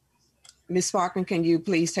 Ms. Sparkman, can you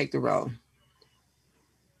please take the roll?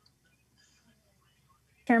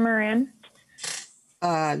 Chair Moran,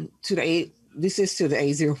 This is to the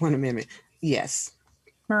A01 amendment. Yes.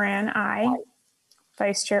 Moran, aye.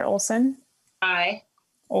 Vice Chair Olson, Aye.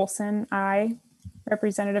 Olson, aye.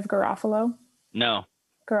 Representative Garofalo, No.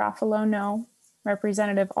 Garofalo, no.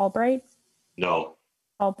 Representative Albright, No.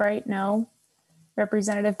 Albright, no.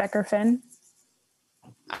 Representative Becker-Finn,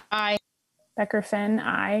 Aye. Becker-Finn,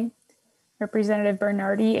 aye. Representative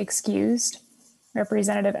Bernardi, excused.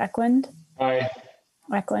 Representative Eklund, Aye.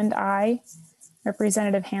 Eklund, aye.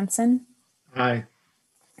 Representative Hansen, Aye.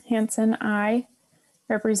 Hansen, aye.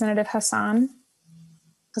 Representative Hassan,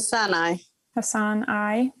 Hassan, aye. Hassan,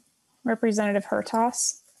 aye. Representative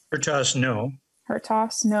Hertas, Hertas, no.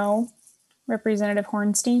 Hertas, no. Representative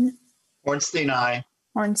Hornstein, Ornstein, aye.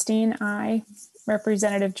 Hornstein, aye.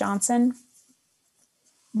 Representative Johnson,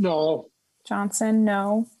 No. Johnson,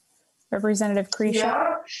 no. Representative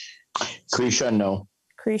Kresha, Grisha, no.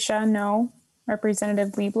 Kresha, no.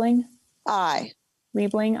 Representative Liebling, Aye.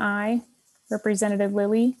 Liebling, aye. Representative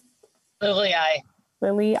Lilly, Lily, aye.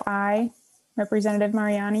 Lilly, aye. Representative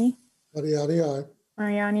Mariani, Ariani, aye.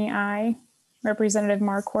 Mariani, aye. Representative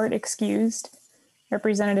Marquardt, excused.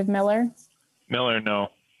 Representative Miller. Miller, no.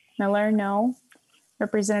 Miller, no.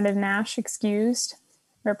 Representative Nash, excused.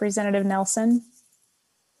 Representative Nelson.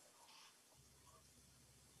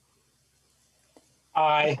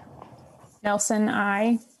 Aye. Nelson,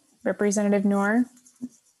 aye. Representative Noor.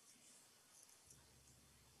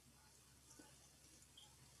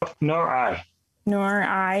 Nor aye. Noor,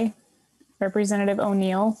 aye. Representative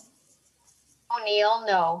O'Neill. O'Neill,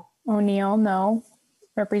 no. O'Neill, no.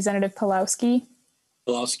 Representative Pulowski.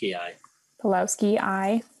 Pulaski, aye. Pulowski,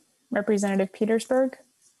 aye. Representative Petersburg.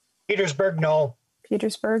 Petersburg, no.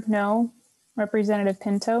 Petersburg, no. Representative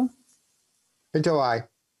Pinto. Pinto, aye.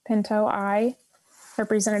 Pinto, aye.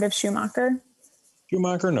 Representative Schumacher.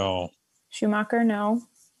 Schumacher, no. Schumacher, no.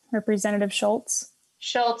 Representative Schultz.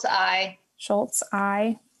 Schultz, aye. Schultz,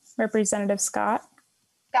 aye. Representative Scott.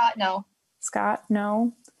 Scott, no. Scott,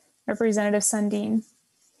 no. Representative Sundin.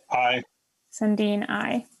 Aye. Sundin,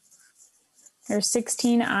 aye. There's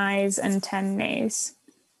 16 ayes and 10 nays.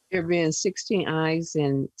 There being 16 ayes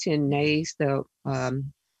and 10 nays, the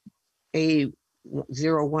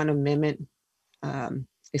A01 amendment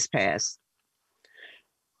is passed.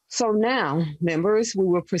 So now, members, we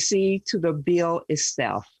will proceed to the bill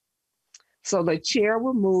itself. So the chair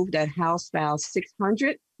will move that House File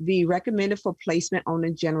 600 be recommended for placement on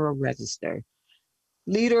the General Register.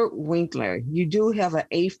 Leader Winkler, you do have an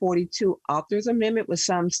A42 author's amendment with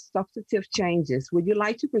some substantive changes. Would you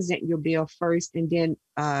like to present your bill first and then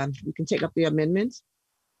we can take up the amendments?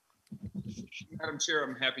 Madam Chair,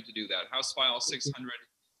 I'm happy to do that. House File 600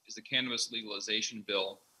 is the cannabis legalization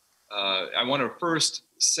bill. I want to first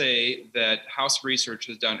say that House Research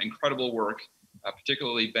has done incredible work,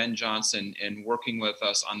 particularly Ben Johnson, in working with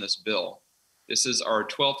us on this bill. This is our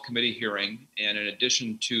 12th committee hearing, and in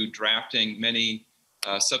addition to drafting many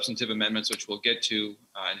substantive amendments, which we'll get to,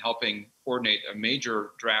 and helping coordinate a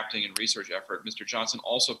major drafting and research effort, Mr. Johnson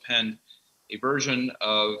also penned a version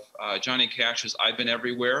of Johnny Cash's "I've Been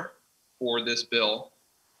Everywhere" for this bill,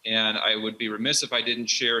 and I would be remiss if I didn't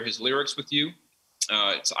share his lyrics with you.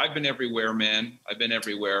 It's "I've been everywhere, man. I've been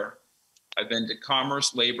everywhere. I've been to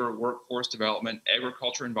commerce, labor, workforce development,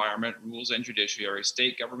 agriculture, environment, rules and judiciary,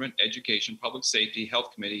 state government, education, public safety,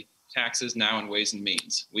 health committee, taxes, now and ways and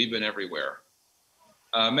means. We've been everywhere."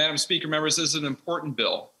 Madam Speaker, members, this is an important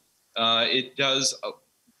bill. It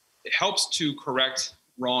helps to correct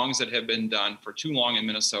wrongs that have been done for too long in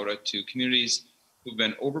Minnesota to communities who've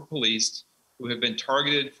been over-policed, who have been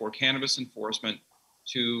targeted for cannabis enforcement,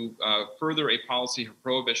 to further a policy of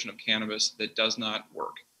prohibition of cannabis that does not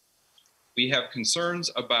work. We have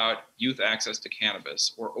concerns about youth access to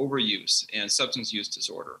cannabis or overuse and substance use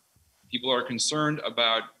disorder. People are concerned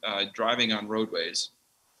about driving on roadways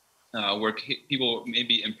where people may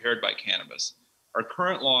be impaired by cannabis. Our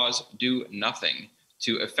current laws do nothing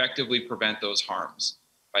to effectively prevent those harms.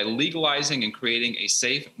 By legalizing and creating a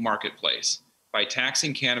safe marketplace, by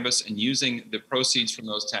taxing cannabis and using the proceeds from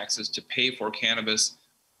those taxes to pay for cannabis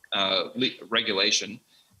regulation,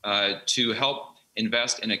 to help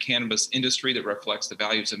invest in a cannabis industry that reflects the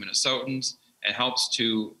values of Minnesotans and helps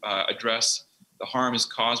to address the harms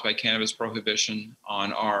caused by cannabis prohibition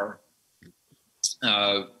on our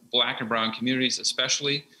Black and brown communities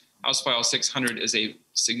especially. House File 600 is a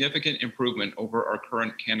significant improvement over our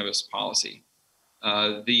current cannabis policy.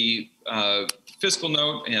 The fiscal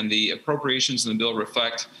note and the appropriations in the bill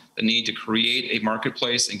reflect the need to create a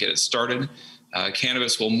marketplace and get it started.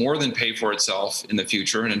 Cannabis will more than pay for itself in the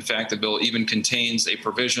future. And in fact, the bill even contains a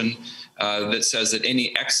provision that says that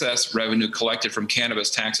any excess revenue collected from cannabis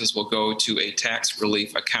taxes will go to a tax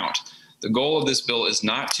relief account. The goal of this bill is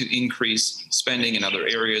not to increase spending in other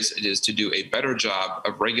areas. It is to do a better job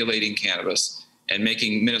of regulating cannabis and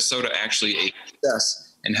making Minnesota actually a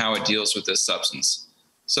success in how it deals with this substance.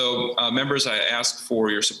 So members, I ask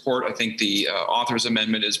for your support. I think the author's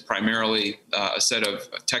amendment is primarily a set of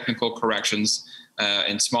technical corrections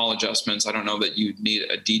and small adjustments. I don't know that you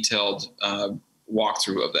need a detailed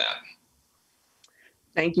walkthrough of that.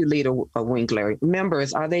 Thank you, Leader Winkler.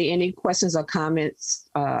 Members, are there any questions or comments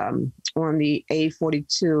on the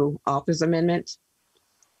A42 author's amendment?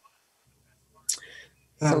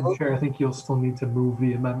 Madam Chair, I think you'll still need to move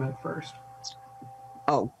the amendment first.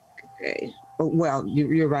 Oh, okay. Well,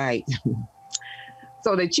 you're right.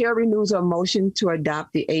 So the chair renews a motion to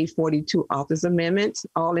adopt the A42 author's amendment.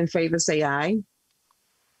 All in favor say aye.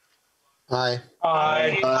 Aye.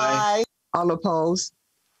 Aye. Aye. All opposed?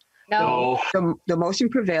 No. The motion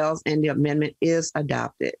prevails and the amendment is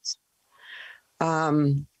adopted.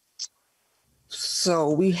 So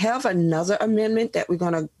we have another amendment that we're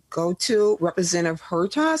going to go to. Representative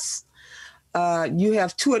Hurtas. you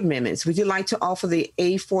have two amendments. Would you like to offer the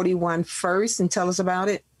A41 first and tell us about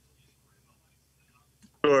it?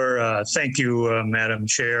 Sure. Thank you, Madam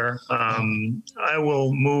Chair. I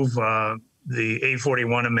will move the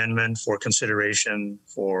A41 amendment for consideration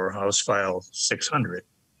for House File 600.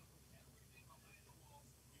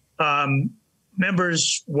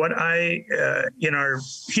 Members, what in our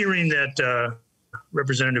hearing that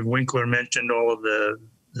Representative Winkler mentioned all of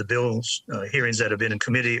the bills, hearings that have been in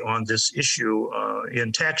committee on this issue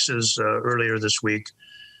in taxes earlier this week.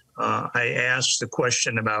 I asked the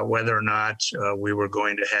question about whether or not we were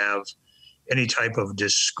going to have any type of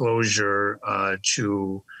disclosure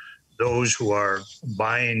to those who are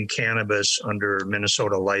buying cannabis under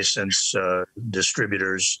Minnesota licensed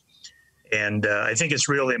distributors. And I think it's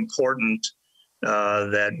really important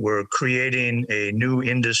that we're creating a new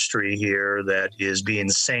industry here that is being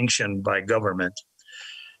sanctioned by government.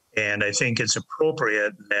 And I think it's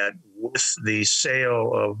appropriate that with the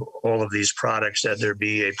sale of all of these products, that there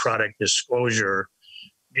be a product disclosure,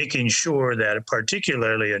 making sure that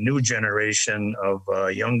particularly a new generation of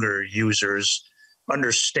younger users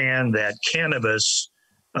understand that cannabis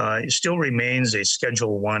still remains a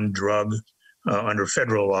Schedule I drug under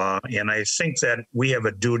federal law. And I think that we have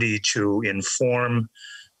a duty to inform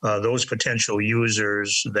those potential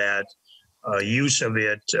users that use of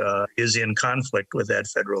it is in conflict with that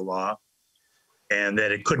federal law, and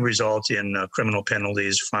that it could result in criminal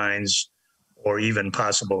penalties, fines, or even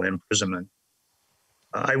possible imprisonment.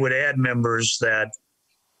 I would add, members, that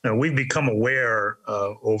we've become aware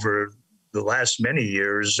over the last many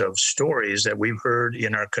years of stories that we've heard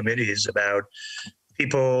in our committees about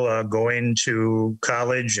people going to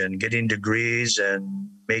college and getting degrees and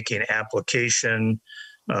making application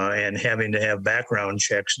and having to have background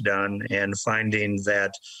checks done, and finding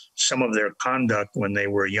that some of their conduct when they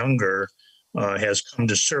were younger has come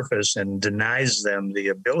to surface and denies them the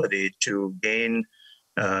ability to gain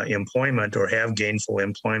employment or have gainful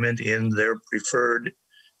employment in their preferred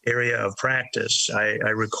area of practice. I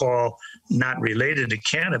recall, not related to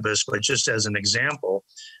cannabis, but just as an example,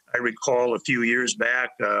 I recall a few years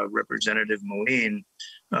back, Representative Moline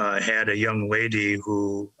had a young lady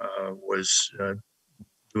who was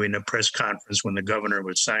doing a press conference when the governor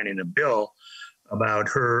was signing a bill about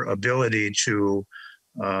her ability to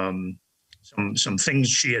some things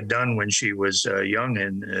she had done when she was young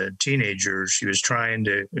and a teenager. She was trying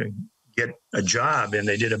to get a job, and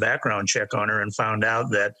they did a background check on her and found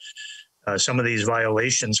out that some of these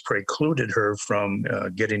violations precluded her from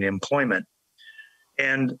getting employment.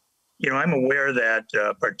 And I'm aware that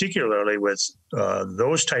particularly with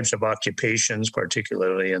those types of occupations,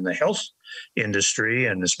 particularly in the health industry,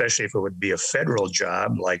 and especially if it would be a federal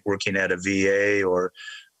job like working at a VA or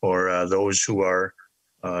those who are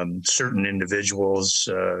certain individuals,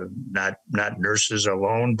 not nurses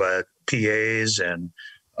alone, but PAs and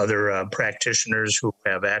other practitioners who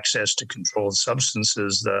have access to controlled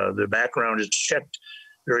substances, the background is checked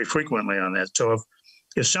very frequently on that. So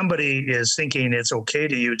if somebody is thinking it's okay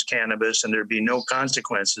to use cannabis and there'd be no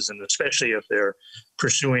consequences, and especially if they're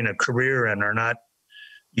pursuing a career and are not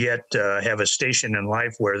yet have a station in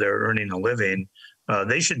life where they're earning a living,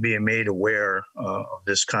 they should be made aware of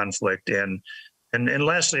this conflict. And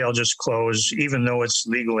lastly, I'll just close, even though it's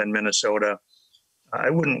legal in Minnesota, I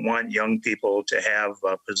wouldn't want young people to have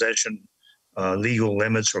possession legal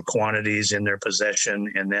limits or quantities in their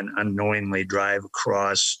possession and then unknowingly drive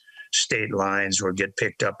across state lines or get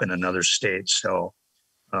picked up in another state, so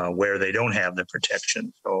where they don't have the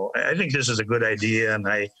protection. So I think this is a good idea, and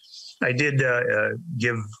I did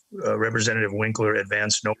give Representative Winkler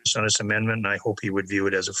advance notice on this amendment, and I hope he would view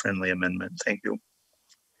it as a friendly amendment. Thank you.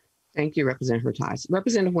 Thank you, Representative Hurtas.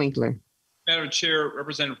 Representative Winkler. Madam Chair,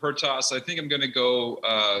 Representative Hurtas, I think I'm going to go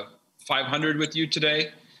 500 with you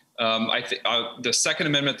today. I think the second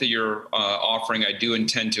amendment that you're offering, I do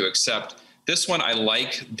intend to accept. This one, I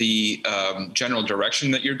like the general direction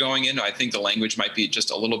that you're going in. I think the language might be just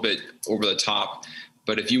a little bit over the top.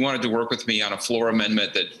 But if you wanted to work with me on a floor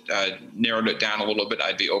amendment that narrowed it down a little bit,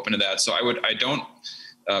 I'd be open to that. So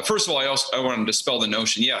first of all, I want to dispel the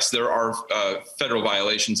notion. Yes, there are federal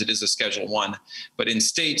violations. It is a Schedule I. But in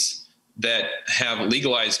states that have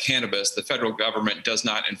legalized cannabis, the federal government does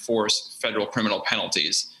not enforce federal criminal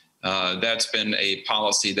penalties. That's been a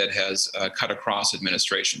policy that has cut across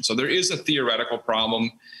administration. So there is a theoretical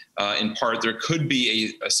problem. In part, there could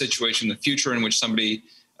be a situation in the future in which somebody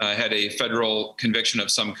had a federal conviction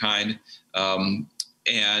of some kind.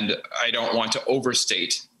 And I don't want to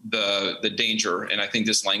overstate the danger. And I think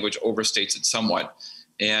this language overstates it somewhat.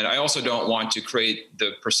 And I also don't want to create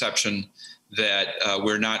the perception that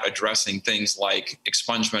we're not addressing things like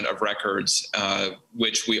expungement of records,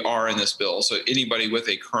 which we are in this bill. So anybody with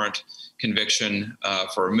a current conviction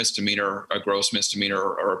for a misdemeanor, a gross misdemeanor,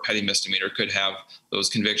 or a petty misdemeanor could have those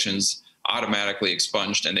convictions automatically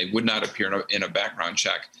expunged, and they would not appear in a background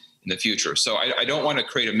check in the future. So I don't want to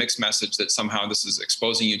create a mixed message that somehow this is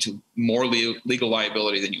exposing you to more legal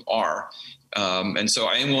liability than you are. And so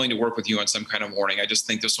I am willing to work with you on some kind of warning. I just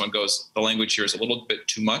think this one goes, the language here is a little bit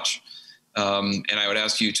too much. And I would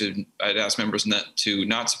ask I'd ask members to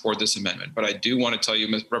not support this amendment. But I do want to tell you,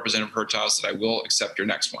 Representative Hertaus, that I will accept your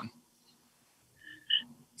next one.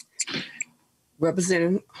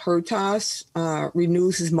 Representative Hertaus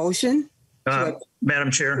renews his motion.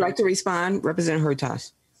 Madam Chair. Would you like to respond, Representative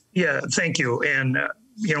Hertaus? Yeah, thank you. And,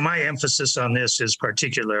 my emphasis on this is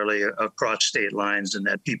particularly across state lines, and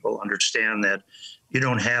that people understand that you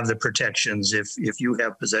don't have the protections if you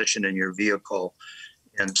have possession in your vehicle.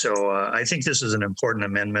 And so I think this is an important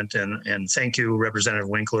amendment, and thank you, Representative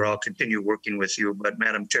Winkler. I'll continue working with you. But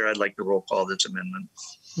Madam Chair, I'd like to roll call this amendment.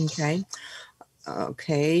 Okay.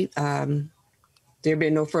 Okay. There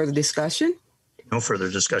being no further discussion? No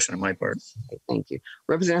further discussion on my part. Okay, thank you.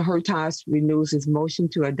 Representative Hertaus renews his motion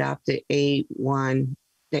to adopt the A41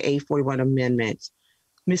 amendment.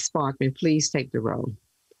 Ms. Sparkman, please take the roll.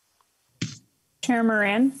 Chair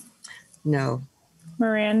Moran? No.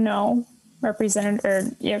 Moran, no.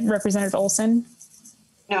 Representative Olson?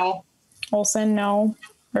 No. Olson, no.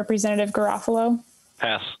 Representative Garofalo?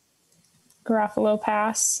 Pass. Garofalo,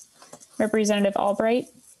 pass. Representative Albright?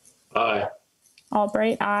 Aye.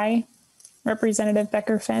 Albright, aye. Representative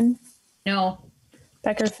Becker-Finn? No.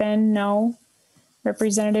 Becker-Finn, no.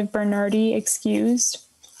 Representative Bernardi, excused.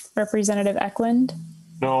 Representative Eklund?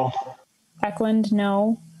 No. Eklund,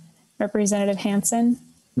 no. Representative Hansen?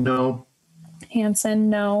 No. Hansen,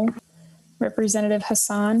 no. Representative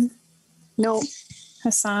Hassan? No.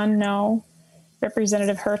 Hassan, no.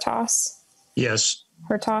 Representative Hertaus? Yes.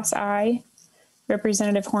 Hertaus, aye.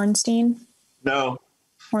 Representative Hornstein? No.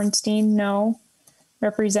 Hornstein, no.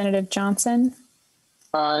 Representative Johnson?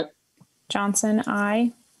 Aye. Johnson,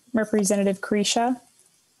 aye. Representative Kresha?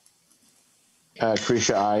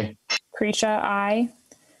 Krisha, aye. Kresha, aye.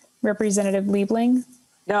 Representative Liebling?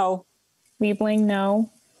 No. Liebling, no.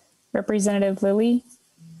 Representative Lilly?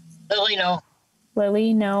 Lily, no.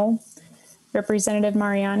 Lilly, no. Representative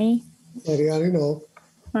Mariani? Mariani, no.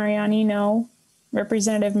 Mariani, no.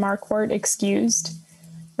 Representative Markwart, excused.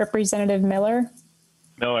 Representative Miller?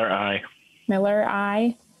 Miller, aye. Miller,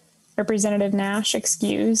 aye. Representative Nash,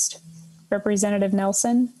 excused. Representative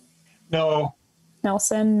Nelson? No.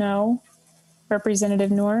 Nelson, no.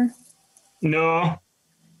 Representative Noor? No.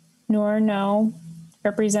 Noor, no.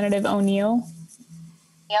 Representative O'Neill?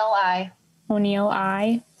 Neil, aye. O'Neill,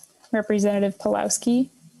 aye. Representative Pulowski?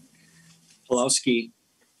 Pulowski,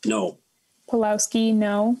 no. Pulowski,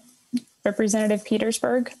 no. Representative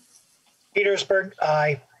Petersburg? Petersburg,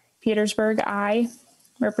 aye. Petersburg, aye.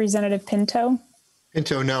 Representative Pinto?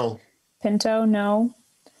 Pinto, no. Pinto, no.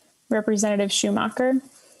 Representative Schumacher?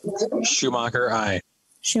 Schumacher, aye.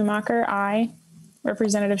 Schumacher, aye.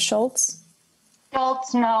 Representative Schultz?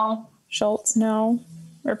 Schultz, no. Schultz, no.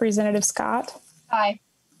 Representative Scott? Aye.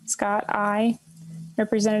 Scott, aye.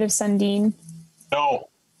 Representative Sundin? No.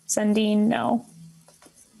 Sundin, no.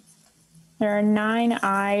 There are 9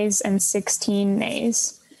 ayes and 16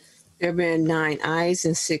 nays. There have been 9 ayes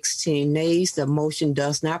and 16 nays. The motion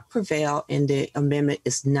does not prevail and the amendment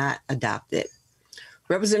is not adopted.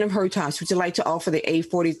 Representative Hertaus, would you like to offer the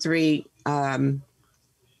A43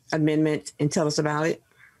 amendment and tell us about it?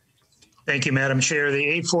 Thank you, Madam Chair. The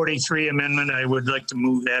 843 amendment, I would like to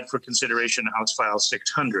move that for consideration in House File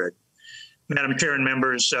 600. Madam Chair and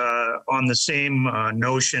members, on the same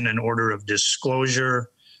notion and order of disclosure,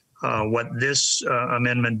 what this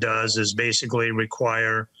amendment does is basically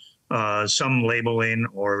require some labeling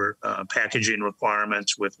or packaging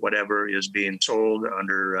requirements with whatever is being sold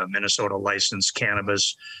under Minnesota licensed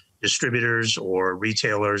cannabis distributors or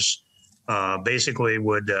retailers. Basically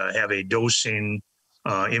would have a dosing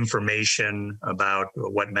information about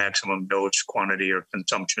what maximum dose, quantity, or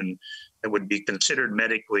consumption that would be considered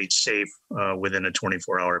medically safe within a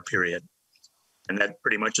 24-hour period. And that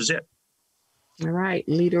pretty much is it. All right,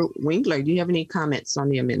 Leader Winkler, do you have any comments on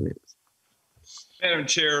the amendments? Madam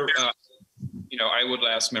Chair, I would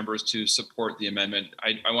ask members to support the amendment.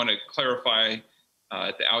 I want to clarify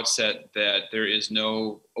at the outset that there is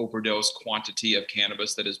no overdose quantity of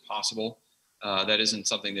cannabis that is possible. That isn't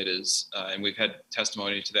something that is, and we've had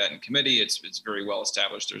testimony to that in committee. It's very well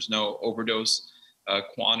established. There's no overdose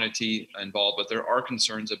quantity involved, but there are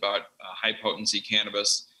concerns about high potency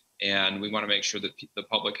cannabis And we want to make sure that the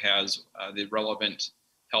public has the relevant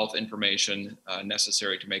health information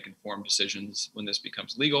necessary to make informed decisions when this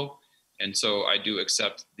becomes legal. And so I do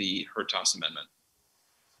accept the Hertas amendment.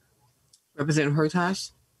 Representative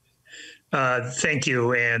Hertas? Thank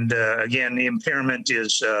you. And again, the impairment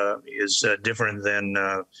is different than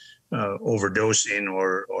overdosing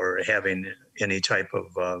or having any type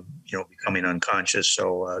of becoming unconscious.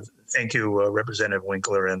 So thank you, Representative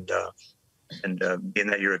Winkler, and being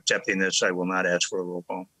that you're accepting this, I will not ask for a roll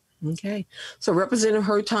call. Okay. So Representative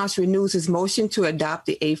Hertas renews his motion to adopt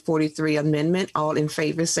the 843 amendment. All in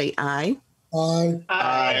favor say aye. Aye.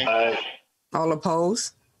 Aye. All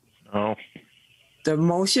opposed? No. The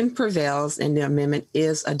motion prevails and the amendment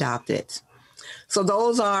is adopted. So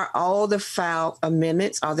those are all the filed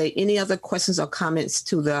amendments. Are there any other questions or comments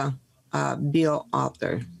to the bill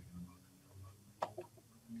author?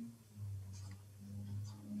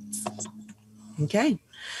 Okay.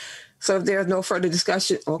 So if there's no further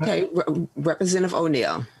discussion, okay, Representative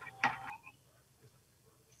O'Neill.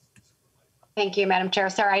 Thank you, Madam Chair.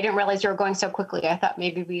 Sorry, I didn't realize you were going so quickly. I thought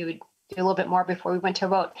maybe we would do a little bit more before we went to a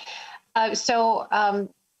vote.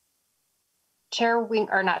 Chair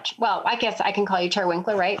Winkler, or not, well, I guess I can call you Chair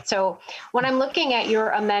Winkler, right? So when I'm looking at your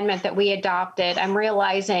amendment that we adopted, I'm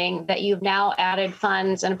realizing that you've now added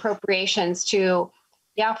funds and appropriations to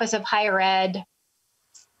the Office of Higher Ed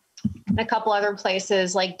and a couple other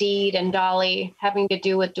places like DEED and Dolly having to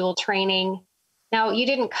do with dual training. Now, you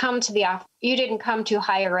didn't come to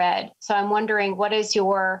higher ed. So I'm wondering, what is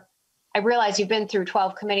your, I realize you've been through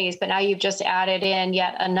 12 committees, but now you've just added in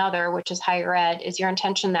yet another, which is higher ed. Is your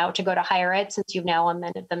intention now to go to higher ed since you've now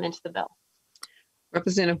amended them into the bill?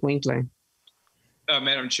 Representative Winkler.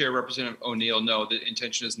 Madam Chair, Representative O'Neill, no, the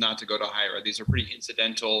intention is not to go to higher ed. These are pretty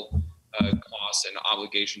incidental costs and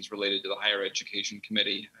obligations related to the Higher Education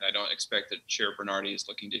Committee. I don't expect that Chair Bernardi is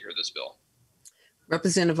looking to hear this bill.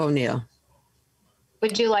 Representative O'Neill.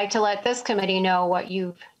 Would you like to let this committee know what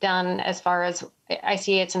you've done as far as, I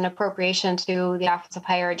see it's an appropriation to the Office of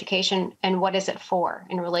Higher Education, and what is it for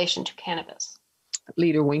in relation to cannabis?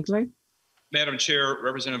 Leader Winkler. Madam Chair,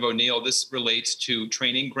 Representative O'Neill, this relates to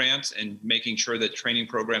training grants and making sure that training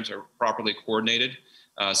programs are properly coordinated.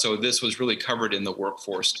 So this was really covered in the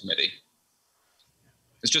Workforce Committee.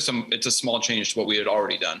 It's a small change to what we had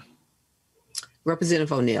already done.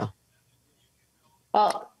 Representative O'Neill.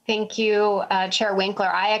 Well, thank you, Chair Winkler.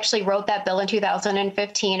 I actually wrote that bill in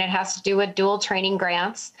 2015. It has to do with dual training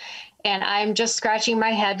grants. And I'm just scratching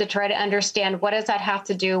my head to try to understand, what does that have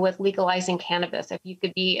to do with legalizing cannabis? If you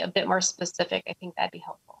could be a bit more specific, I think that'd be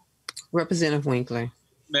helpful. Representative Winkler.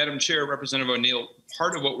 Madam Chair, Representative O'Neill,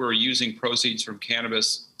 part of what we're using proceeds from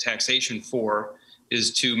cannabis taxation for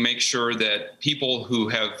is to make sure that people who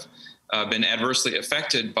have been adversely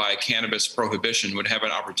affected by cannabis prohibition would have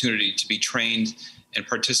an opportunity to be trained and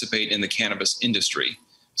participate in the cannabis industry.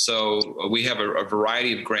 So we have a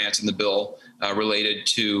variety of grants in the bill related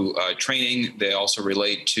to training. They also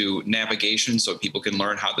relate to navigation, so people can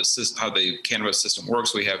learn how the cannabis system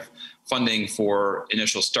works. We have funding for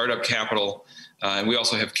initial startup capital, and we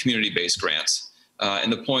also have community-based grants.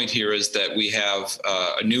 And the point here is that we have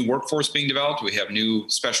a new workforce being developed. We have new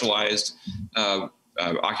specialized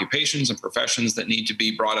occupations and professions that need to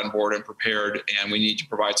be brought on board and prepared, and we need to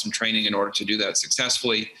provide some training in order to do that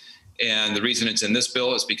successfully. And the reason it's in this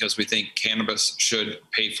bill is because we think cannabis should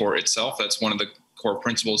pay for itself. That's one of the core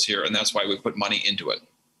principles here, and that's why we put money into it.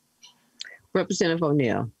 Representative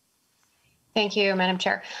O'Neill. Thank you, Madam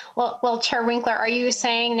Chair. Well, Chair Winkler, are you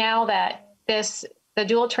saying now that the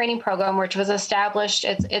dual training program, which was established,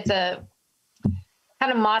 it's a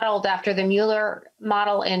kind of modeled after the Mueller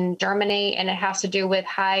model in Germany, and it has to do with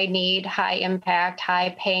high need, high impact,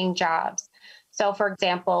 high paying jobs. So for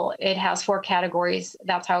example, it has 4 categories.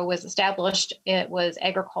 That's how it was established. It was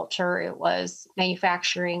agriculture, it was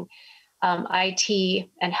manufacturing, IT,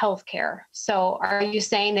 and healthcare. So are you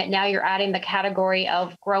saying that now you're adding the category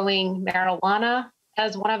of growing marijuana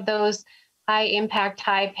as one of those high impact,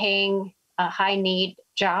 high paying, high need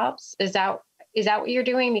jobs? Is that what you're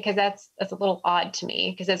doing? Because that's a little odd to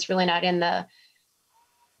me, because it's really not in the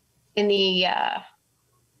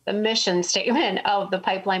mission statement of the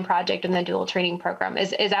pipeline project and the dual training program.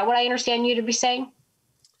 Is that what I understand you to be saying?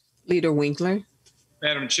 Leader Winkler.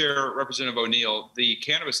 Madam Chair, Representative O'Neill, the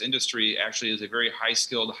cannabis industry actually is a very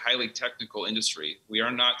high-skilled, highly technical industry. We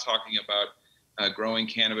are not talking about growing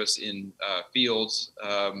cannabis in fields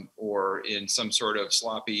or in some sort of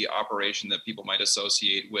sloppy operation that people might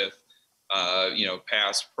associate with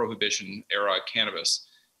past prohibition era cannabis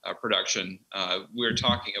production. We're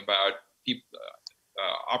talking about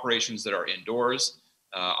operations that are indoors,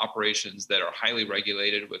 operations that are highly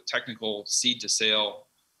regulated with technical seed to sale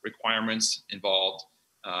requirements involved,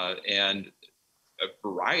 and a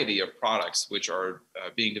variety of products which are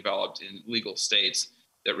being developed in legal states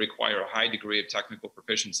that require a high degree of technical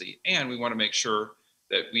proficiency. And we want to make sure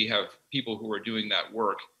that we have people who are doing that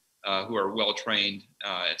work who are well trained,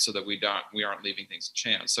 so that we aren't leaving things to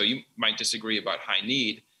chance. So you might disagree about high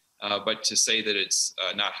need, but to say that it's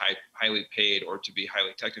not highly paid or to be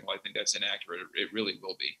highly technical, I think that's inaccurate. It really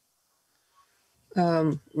will be.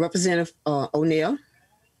 Representative O'Neill.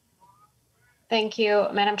 Thank you,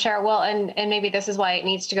 Madam Chair. Well, and maybe this is why it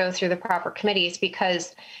needs to go through the proper committees,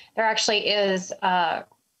 because there actually is an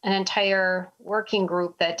entire working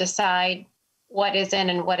group that decide what is in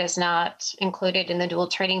and what is not included in the dual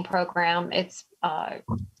training program. It's,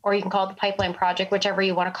 or you can call it the pipeline project, whichever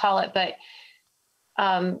you want to call it, but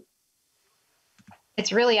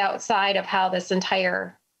it's really outside of how this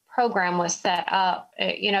entire program was set up.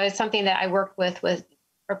 It's something that I worked with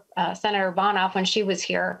Senator Bonoff when she was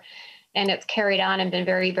here, and it's carried on and been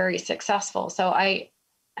very, very successful. So I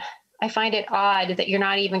find it odd that you're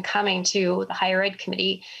not even coming to the Higher Ed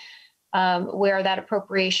Committee where that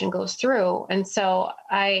appropriation goes through. And so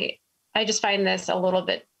I just find this a little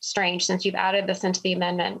bit strange, since you've added this into the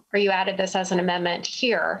amendment, or you added this as an amendment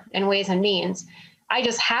here in Ways and Means. I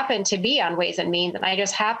just happen to be on Ways and Means, and I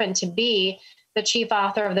just happen to be the chief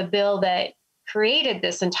author of the bill that created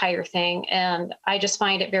this entire thing. And I just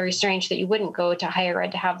find it very strange that you wouldn't go to Higher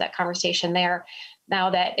Ed to have that conversation there, now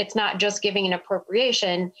that it's not just giving an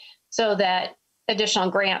appropriation so that additional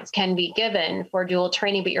grants can be given for dual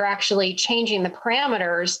training, but you're actually changing the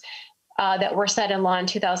parameters that were set in law in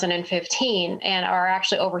 2015 and are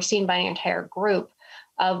actually overseen by an entire group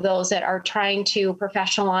of those that are trying to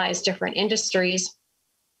professionalize different industries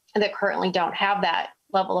that currently don't have that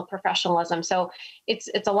level of professionalism. So it's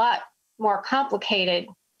a lot more complicated,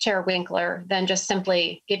 Chair Winkler, than just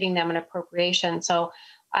simply giving them an appropriation. So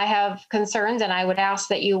I have concerns, and I would ask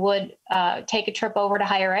that you would take a trip over to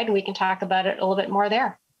Higher Ed and we can talk about it a little bit more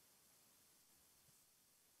there.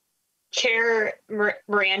 Chair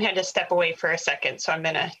Moran had to step away for a second, so I'm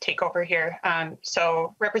going to take over here.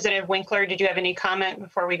 So Representative Winkler, did you have any comment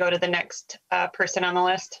before we go to the next person on the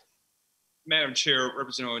list? Madam Chair,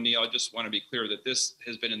 Representative O'Neill, I just want to be clear that this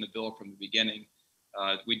has been in the bill from the beginning.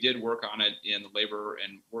 We did work on it in the Labor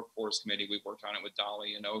and Workforce Committee. We worked on it with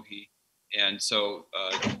Dolly and Ohi. And so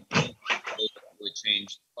it really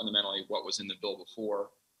changed fundamentally what was in the bill before.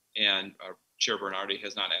 And Chair Bernardi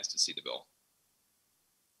has not asked to see the bill.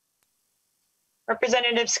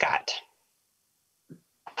 Representative Scott.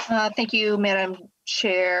 Thank you, Madam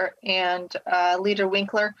Chair and Leader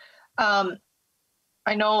Winkler.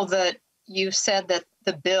 I know that you said that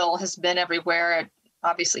the bill has been everywhere. It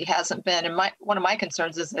obviously hasn't been. And one of my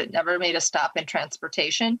concerns is that it never made a stop in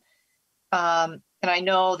transportation. And I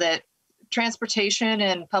know that transportation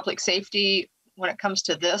and public safety, when it comes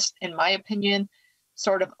to this, in my opinion,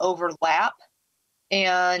 sort of overlap.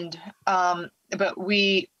 And but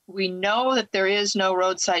we know that there is no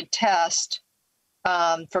roadside test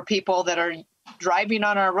for people that are driving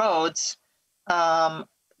on our roads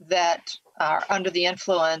that are under the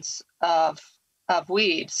influence of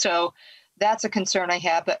weed. So that's a concern I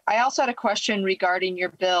have. But I also had a question regarding your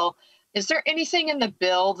bill. Is there anything in the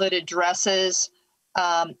bill that addresses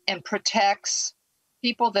and protects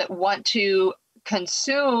people that want to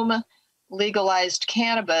consume legalized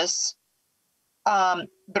cannabis,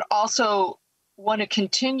 but also want to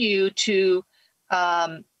continue to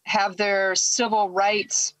have their civil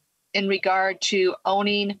rights in regard to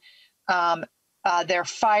owning their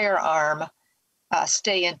firearm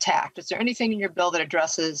stay intact? Is there anything in your bill that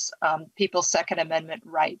addresses people's Second Amendment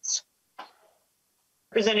rights?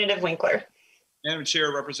 Representative Winkler. Madam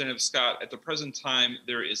Chair, Representative Scott, at the present time,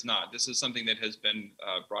 there is not. This is something that has been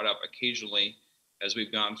brought up occasionally as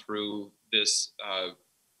we've gone through this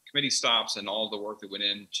committee stops and all the work that went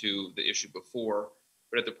into the issue before.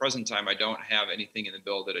 But at the present time, I don't have anything in the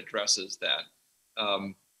bill that addresses that.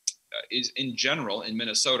 In general, in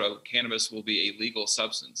Minnesota, cannabis will be a legal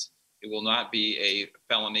substance. It will not be a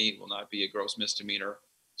felony. It will not be a gross misdemeanor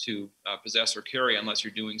to possess or carry unless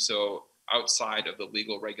you're doing so outside of the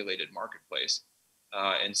legal regulated marketplace.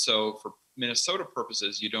 And so for Minnesota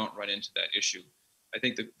purposes, you don't run into that issue. I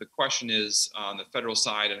think the question is on the federal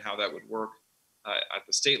side and how that would work at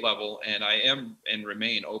the state level. And I am and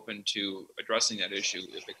remain open to addressing that issue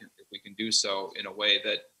if we can do so in a way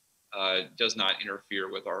that does not interfere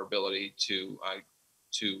with our ability to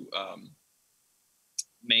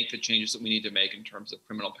make the changes that we need to make in terms of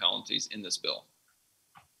criminal penalties in this bill.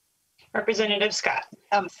 Representative Scott.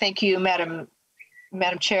 Thank you, Madam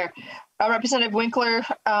Chair. Representative Winkler,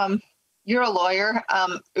 you're a lawyer.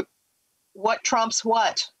 What trumps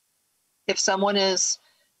what? If someone is,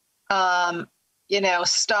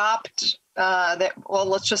 stopped,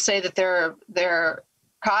 let's just say that they're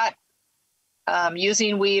caught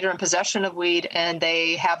using weed or in possession of weed, and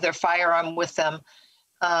they have their firearm with them.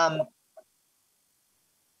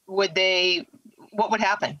 What would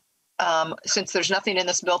happen? Since there's nothing in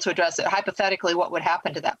this bill to address it, hypothetically, what would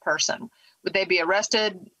happen to that person? Would they be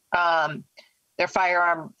arrested? Their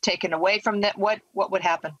firearm taken away from them? What would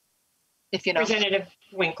happen? If you know. Representative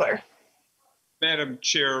Winkler. Madam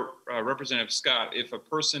Chair, Representative Scott, if a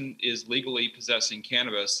person is legally possessing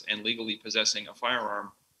cannabis and legally possessing a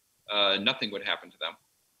firearm, nothing would happen to them.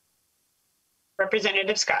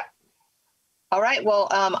 Representative Scott. All right. Well,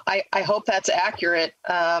 I hope that's accurate,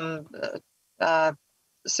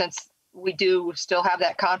 since we do still have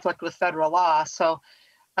that conflict with federal law. So,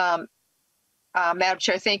 Madam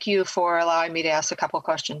Chair, thank you for allowing me to ask a couple of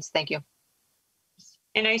questions. Thank you.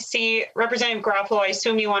 And I see Representative Garofalo, I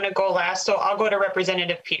assume you want to go last, so I'll go to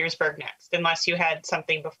Representative Petersburg next, unless you had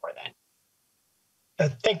something before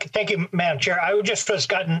then. Thank you, Madam Chair. I just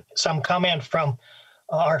gotten some comment from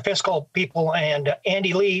our fiscal people, and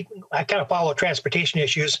Andy Lee, I kind of follow transportation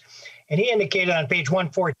issues, and he indicated on page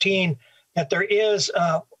 114 that there is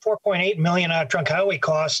 4.8 million out of trunk highway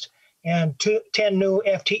cost and 10 new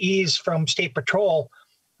FTEs from State Patrol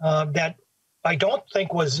that I don't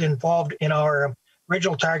think was involved in our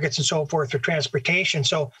original targets and so forth for transportation.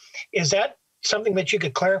 So is that something that you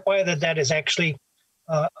could clarify, that is actually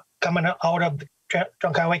coming out of the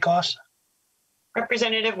trunk highway costs?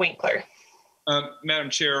 Representative Winkler. Madam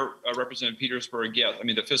Chair, Representative Petersburg, yeah, I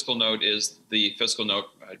mean, the fiscal note is the fiscal note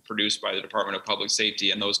produced by the Department of Public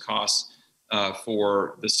Safety, and those costs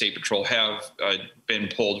for the State Patrol have been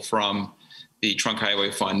pulled from the trunk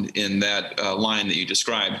highway fund in that line that you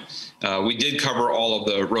described. We did cover all of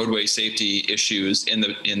the roadway safety issues in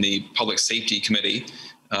the Public Safety Committee,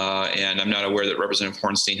 and I'm not aware that Representative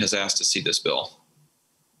Hornstein has asked to see this bill.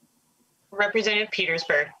 Representative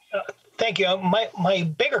Petersburg. Thank you. My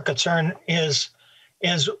bigger concern is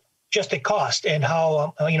just the cost and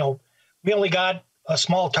how we only got a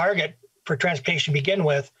small target for transportation to begin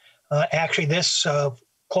with. Actually, this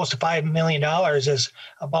close to $5 million is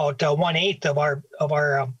about 1/8 of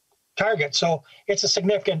our target. So it's a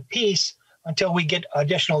significant piece until we get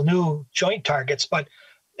additional new joint targets. But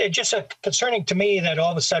it's just concerning to me that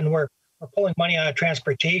all of a sudden we're pulling money out of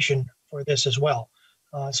transportation for this as well.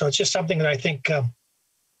 So it's just something that I think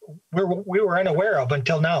we were unaware of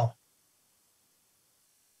until now.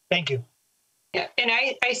 Thank you. Yeah, and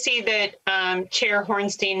I see that Chair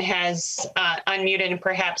Hornstein has unmuted, and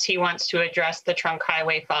perhaps he wants to address the trunk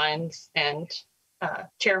highway funds. And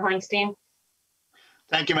Chair Hornstein.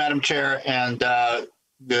 Thank you, Madam Chair. And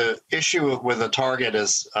the issue with the target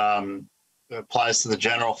is applies to the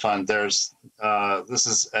general fund. This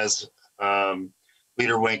is, as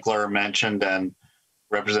Leader Winkler mentioned and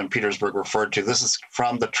Representative Petersburg referred to, this is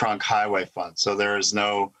from the trunk highway fund. So there is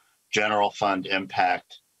no general fund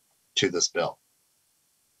impact to this bill.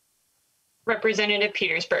 Representative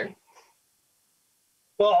Petersburg.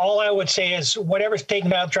 Well, all I would say is whatever's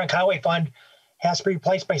taken out of the trunk highway fund has to be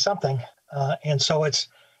replaced by something. And so it's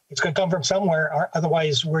going to come from somewhere, or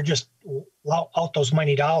otherwise we're just out those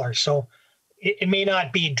money dollars. So it may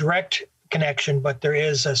not be direct connection, but there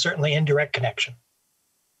is a certainly indirect connection.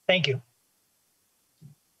 Thank you.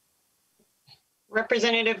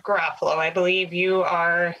 Representative Garofalo, I believe you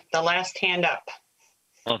are the last hand up.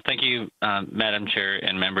 Well, thank you, Madam Chair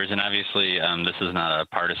and members. And obviously, this is not a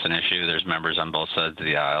partisan issue. There's members on both sides of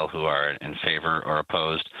the aisle who are in favor or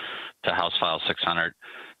opposed to House File 600.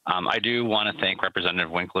 I do want to thank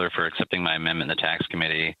Representative Winkler for accepting my amendment in the Tax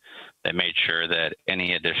Committee that made sure that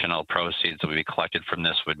any additional proceeds that would be collected from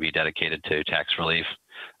this would be dedicated to tax relief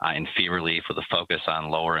and fee relief with a focus on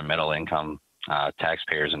lower and middle income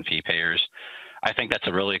taxpayers and fee payers. I think that's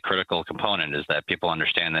a really critical component, is that people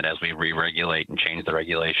understand that as we re-regulate and change the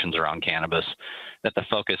regulations around cannabis, that the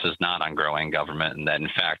focus is not on growing government, and that in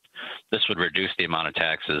fact, this would reduce the amount of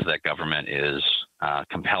taxes that government is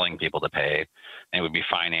compelling people to pay, and it would be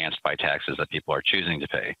financed by taxes that people are choosing to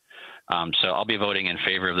pay. So I'll be voting in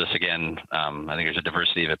favor of this again. I think there's a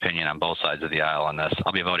diversity of opinion on both sides of the aisle on this.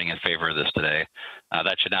 I'll be voting in favor of this today.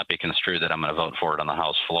 That should not be construed that I'm going to vote for it on the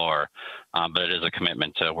House floor, but it is a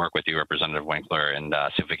commitment to work with you, Representative Winkler, and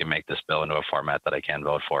see if we can make this bill into a format that I can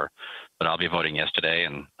vote for. But I'll be voting yes today,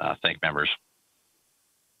 and thank members.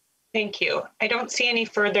 Thank you. I don't see any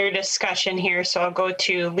further discussion here, so I'll go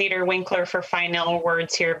to Leader Winkler for final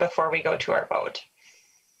words here before we go to our vote.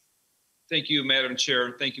 Thank you, Madam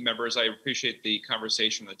Chair. Thank you, members. I appreciate the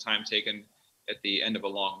conversation, the time taken at the end of a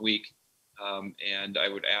long week. And I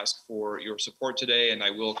would ask for your support today, and I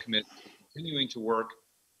will commit to continuing to work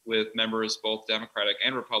with members, both Democratic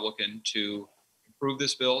and Republican, to improve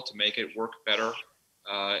this bill, to make it work better,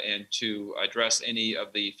 and to address any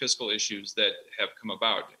of the fiscal issues that have come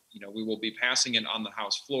about. We will be passing it on the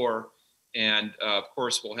House floor, and of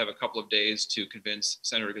course, we'll have a couple of days to convince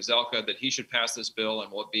Senator Gazelka that he should pass this bill,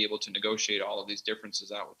 and we'll be able to negotiate all of these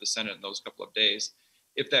differences out with the Senate in those couple of days.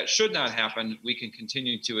 If that should not happen, we can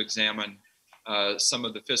continue to examine some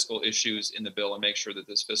of the fiscal issues in the bill and make sure that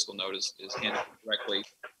this fiscal note is handled correctly.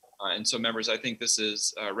 And so, members, I think this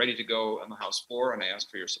is ready to go on the House floor, and I ask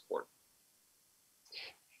for your support.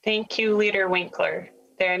 Thank you, Leader Winkler.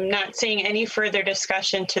 I'm not seeing any further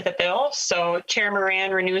discussion to the bill, so Chair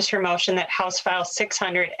Moran renews her motion that House File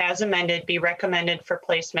 600 as amended be recommended for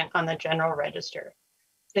placement on the General Register.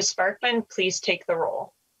 Ms. Sparkman, please take the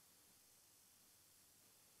roll.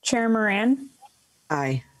 Chair Moran?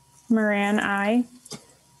 Aye. Moran, aye.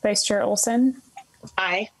 Vice Chair Olson?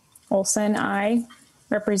 Aye. Olson, aye.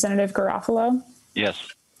 Representative Garofalo? Yes.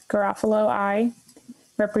 Garofalo, aye.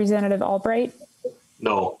 Representative Albright?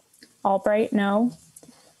 No. Albright, no.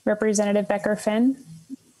 Representative Becker-Finn?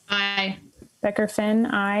 Aye. Becker-Finn,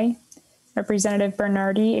 aye. Representative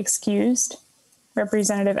Bernardi, excused.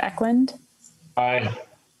 Representative Eklund? Aye.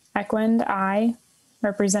 Eklund, aye.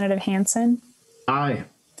 Representative Hansen? Aye.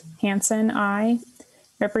 Hansen, aye.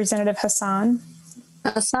 Representative Hassan?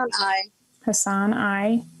 Hassan, aye. Hassan,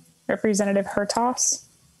 aye. Representative Hertaus?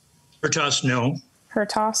 Hertaus, no.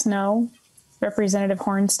 Hertaus, no. Representative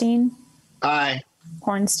Hornstein? Aye.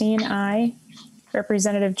 Hornstein, aye.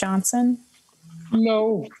 Representative Johnson?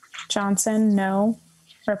 No. Johnson, no.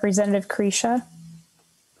 Representative Kresha?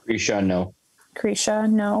 Kresha, no.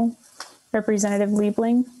 Kresha, no. Representative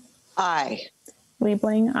Liebling? Aye.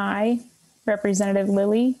 Liebling, aye. Representative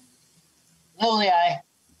Lilly? Lily, aye.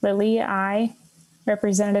 Lilly, aye.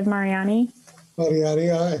 Representative Mariani?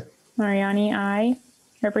 Mariani, aye. Mariani, aye.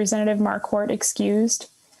 Representative Marquardt, excused.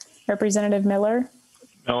 Representative Miller?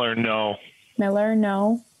 Miller, no. Miller,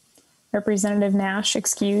 no. Representative Nash,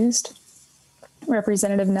 excused.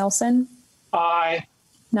 Representative Nelson? Aye.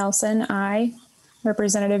 Nelson, aye.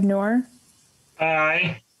 Representative Noor?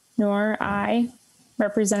 Aye. Noor, aye.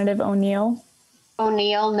 Representative O'Neill?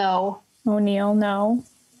 O'Neill, no. O'Neill, no.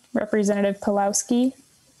 Representative Pulowski?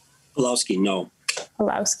 Pulowski, no.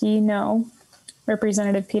 Pulowski, no.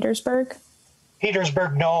 Representative Petersburg?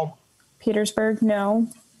 Petersburg, no. Petersburg, no.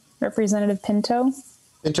 Representative Pinto?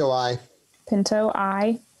 Pinto, aye. Pinto,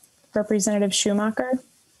 aye. Representative Schumacher?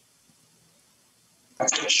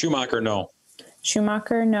 Schumacher, no.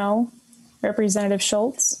 Schumacher, no. Representative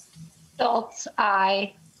Schultz? Schultz,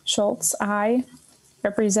 aye. Schultz, aye.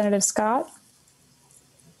 Representative Scott?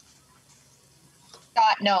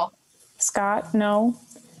 Scott, no. Scott, no.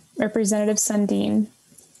 Representative Sundin?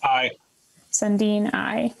 Aye. Sundin,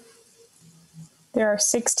 aye. There are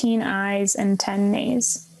 16 ayes and 10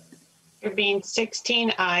 nays. There being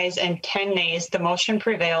 16 ayes and 10 nays, the motion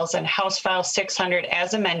prevails and House File 600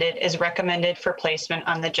 as amended is recommended for placement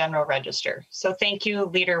on the General Register. So thank you,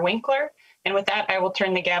 Leader Winkler. And with that, I will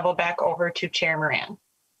turn the gavel back over to Chair Moran.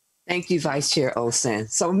 Thank you, Vice Chair Olson.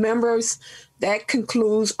 So members, that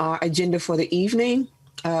concludes our agenda for the evening.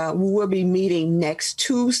 We will be meeting next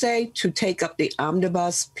Tuesday to take up the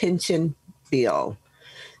Omnibus pension bill.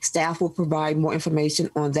 Staff will provide more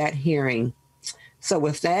information on that hearing. So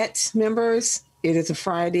with that, members, it is a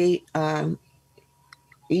Friday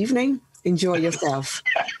evening. Enjoy yourself.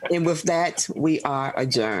 And with that, we are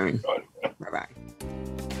adjourned. Bye-bye.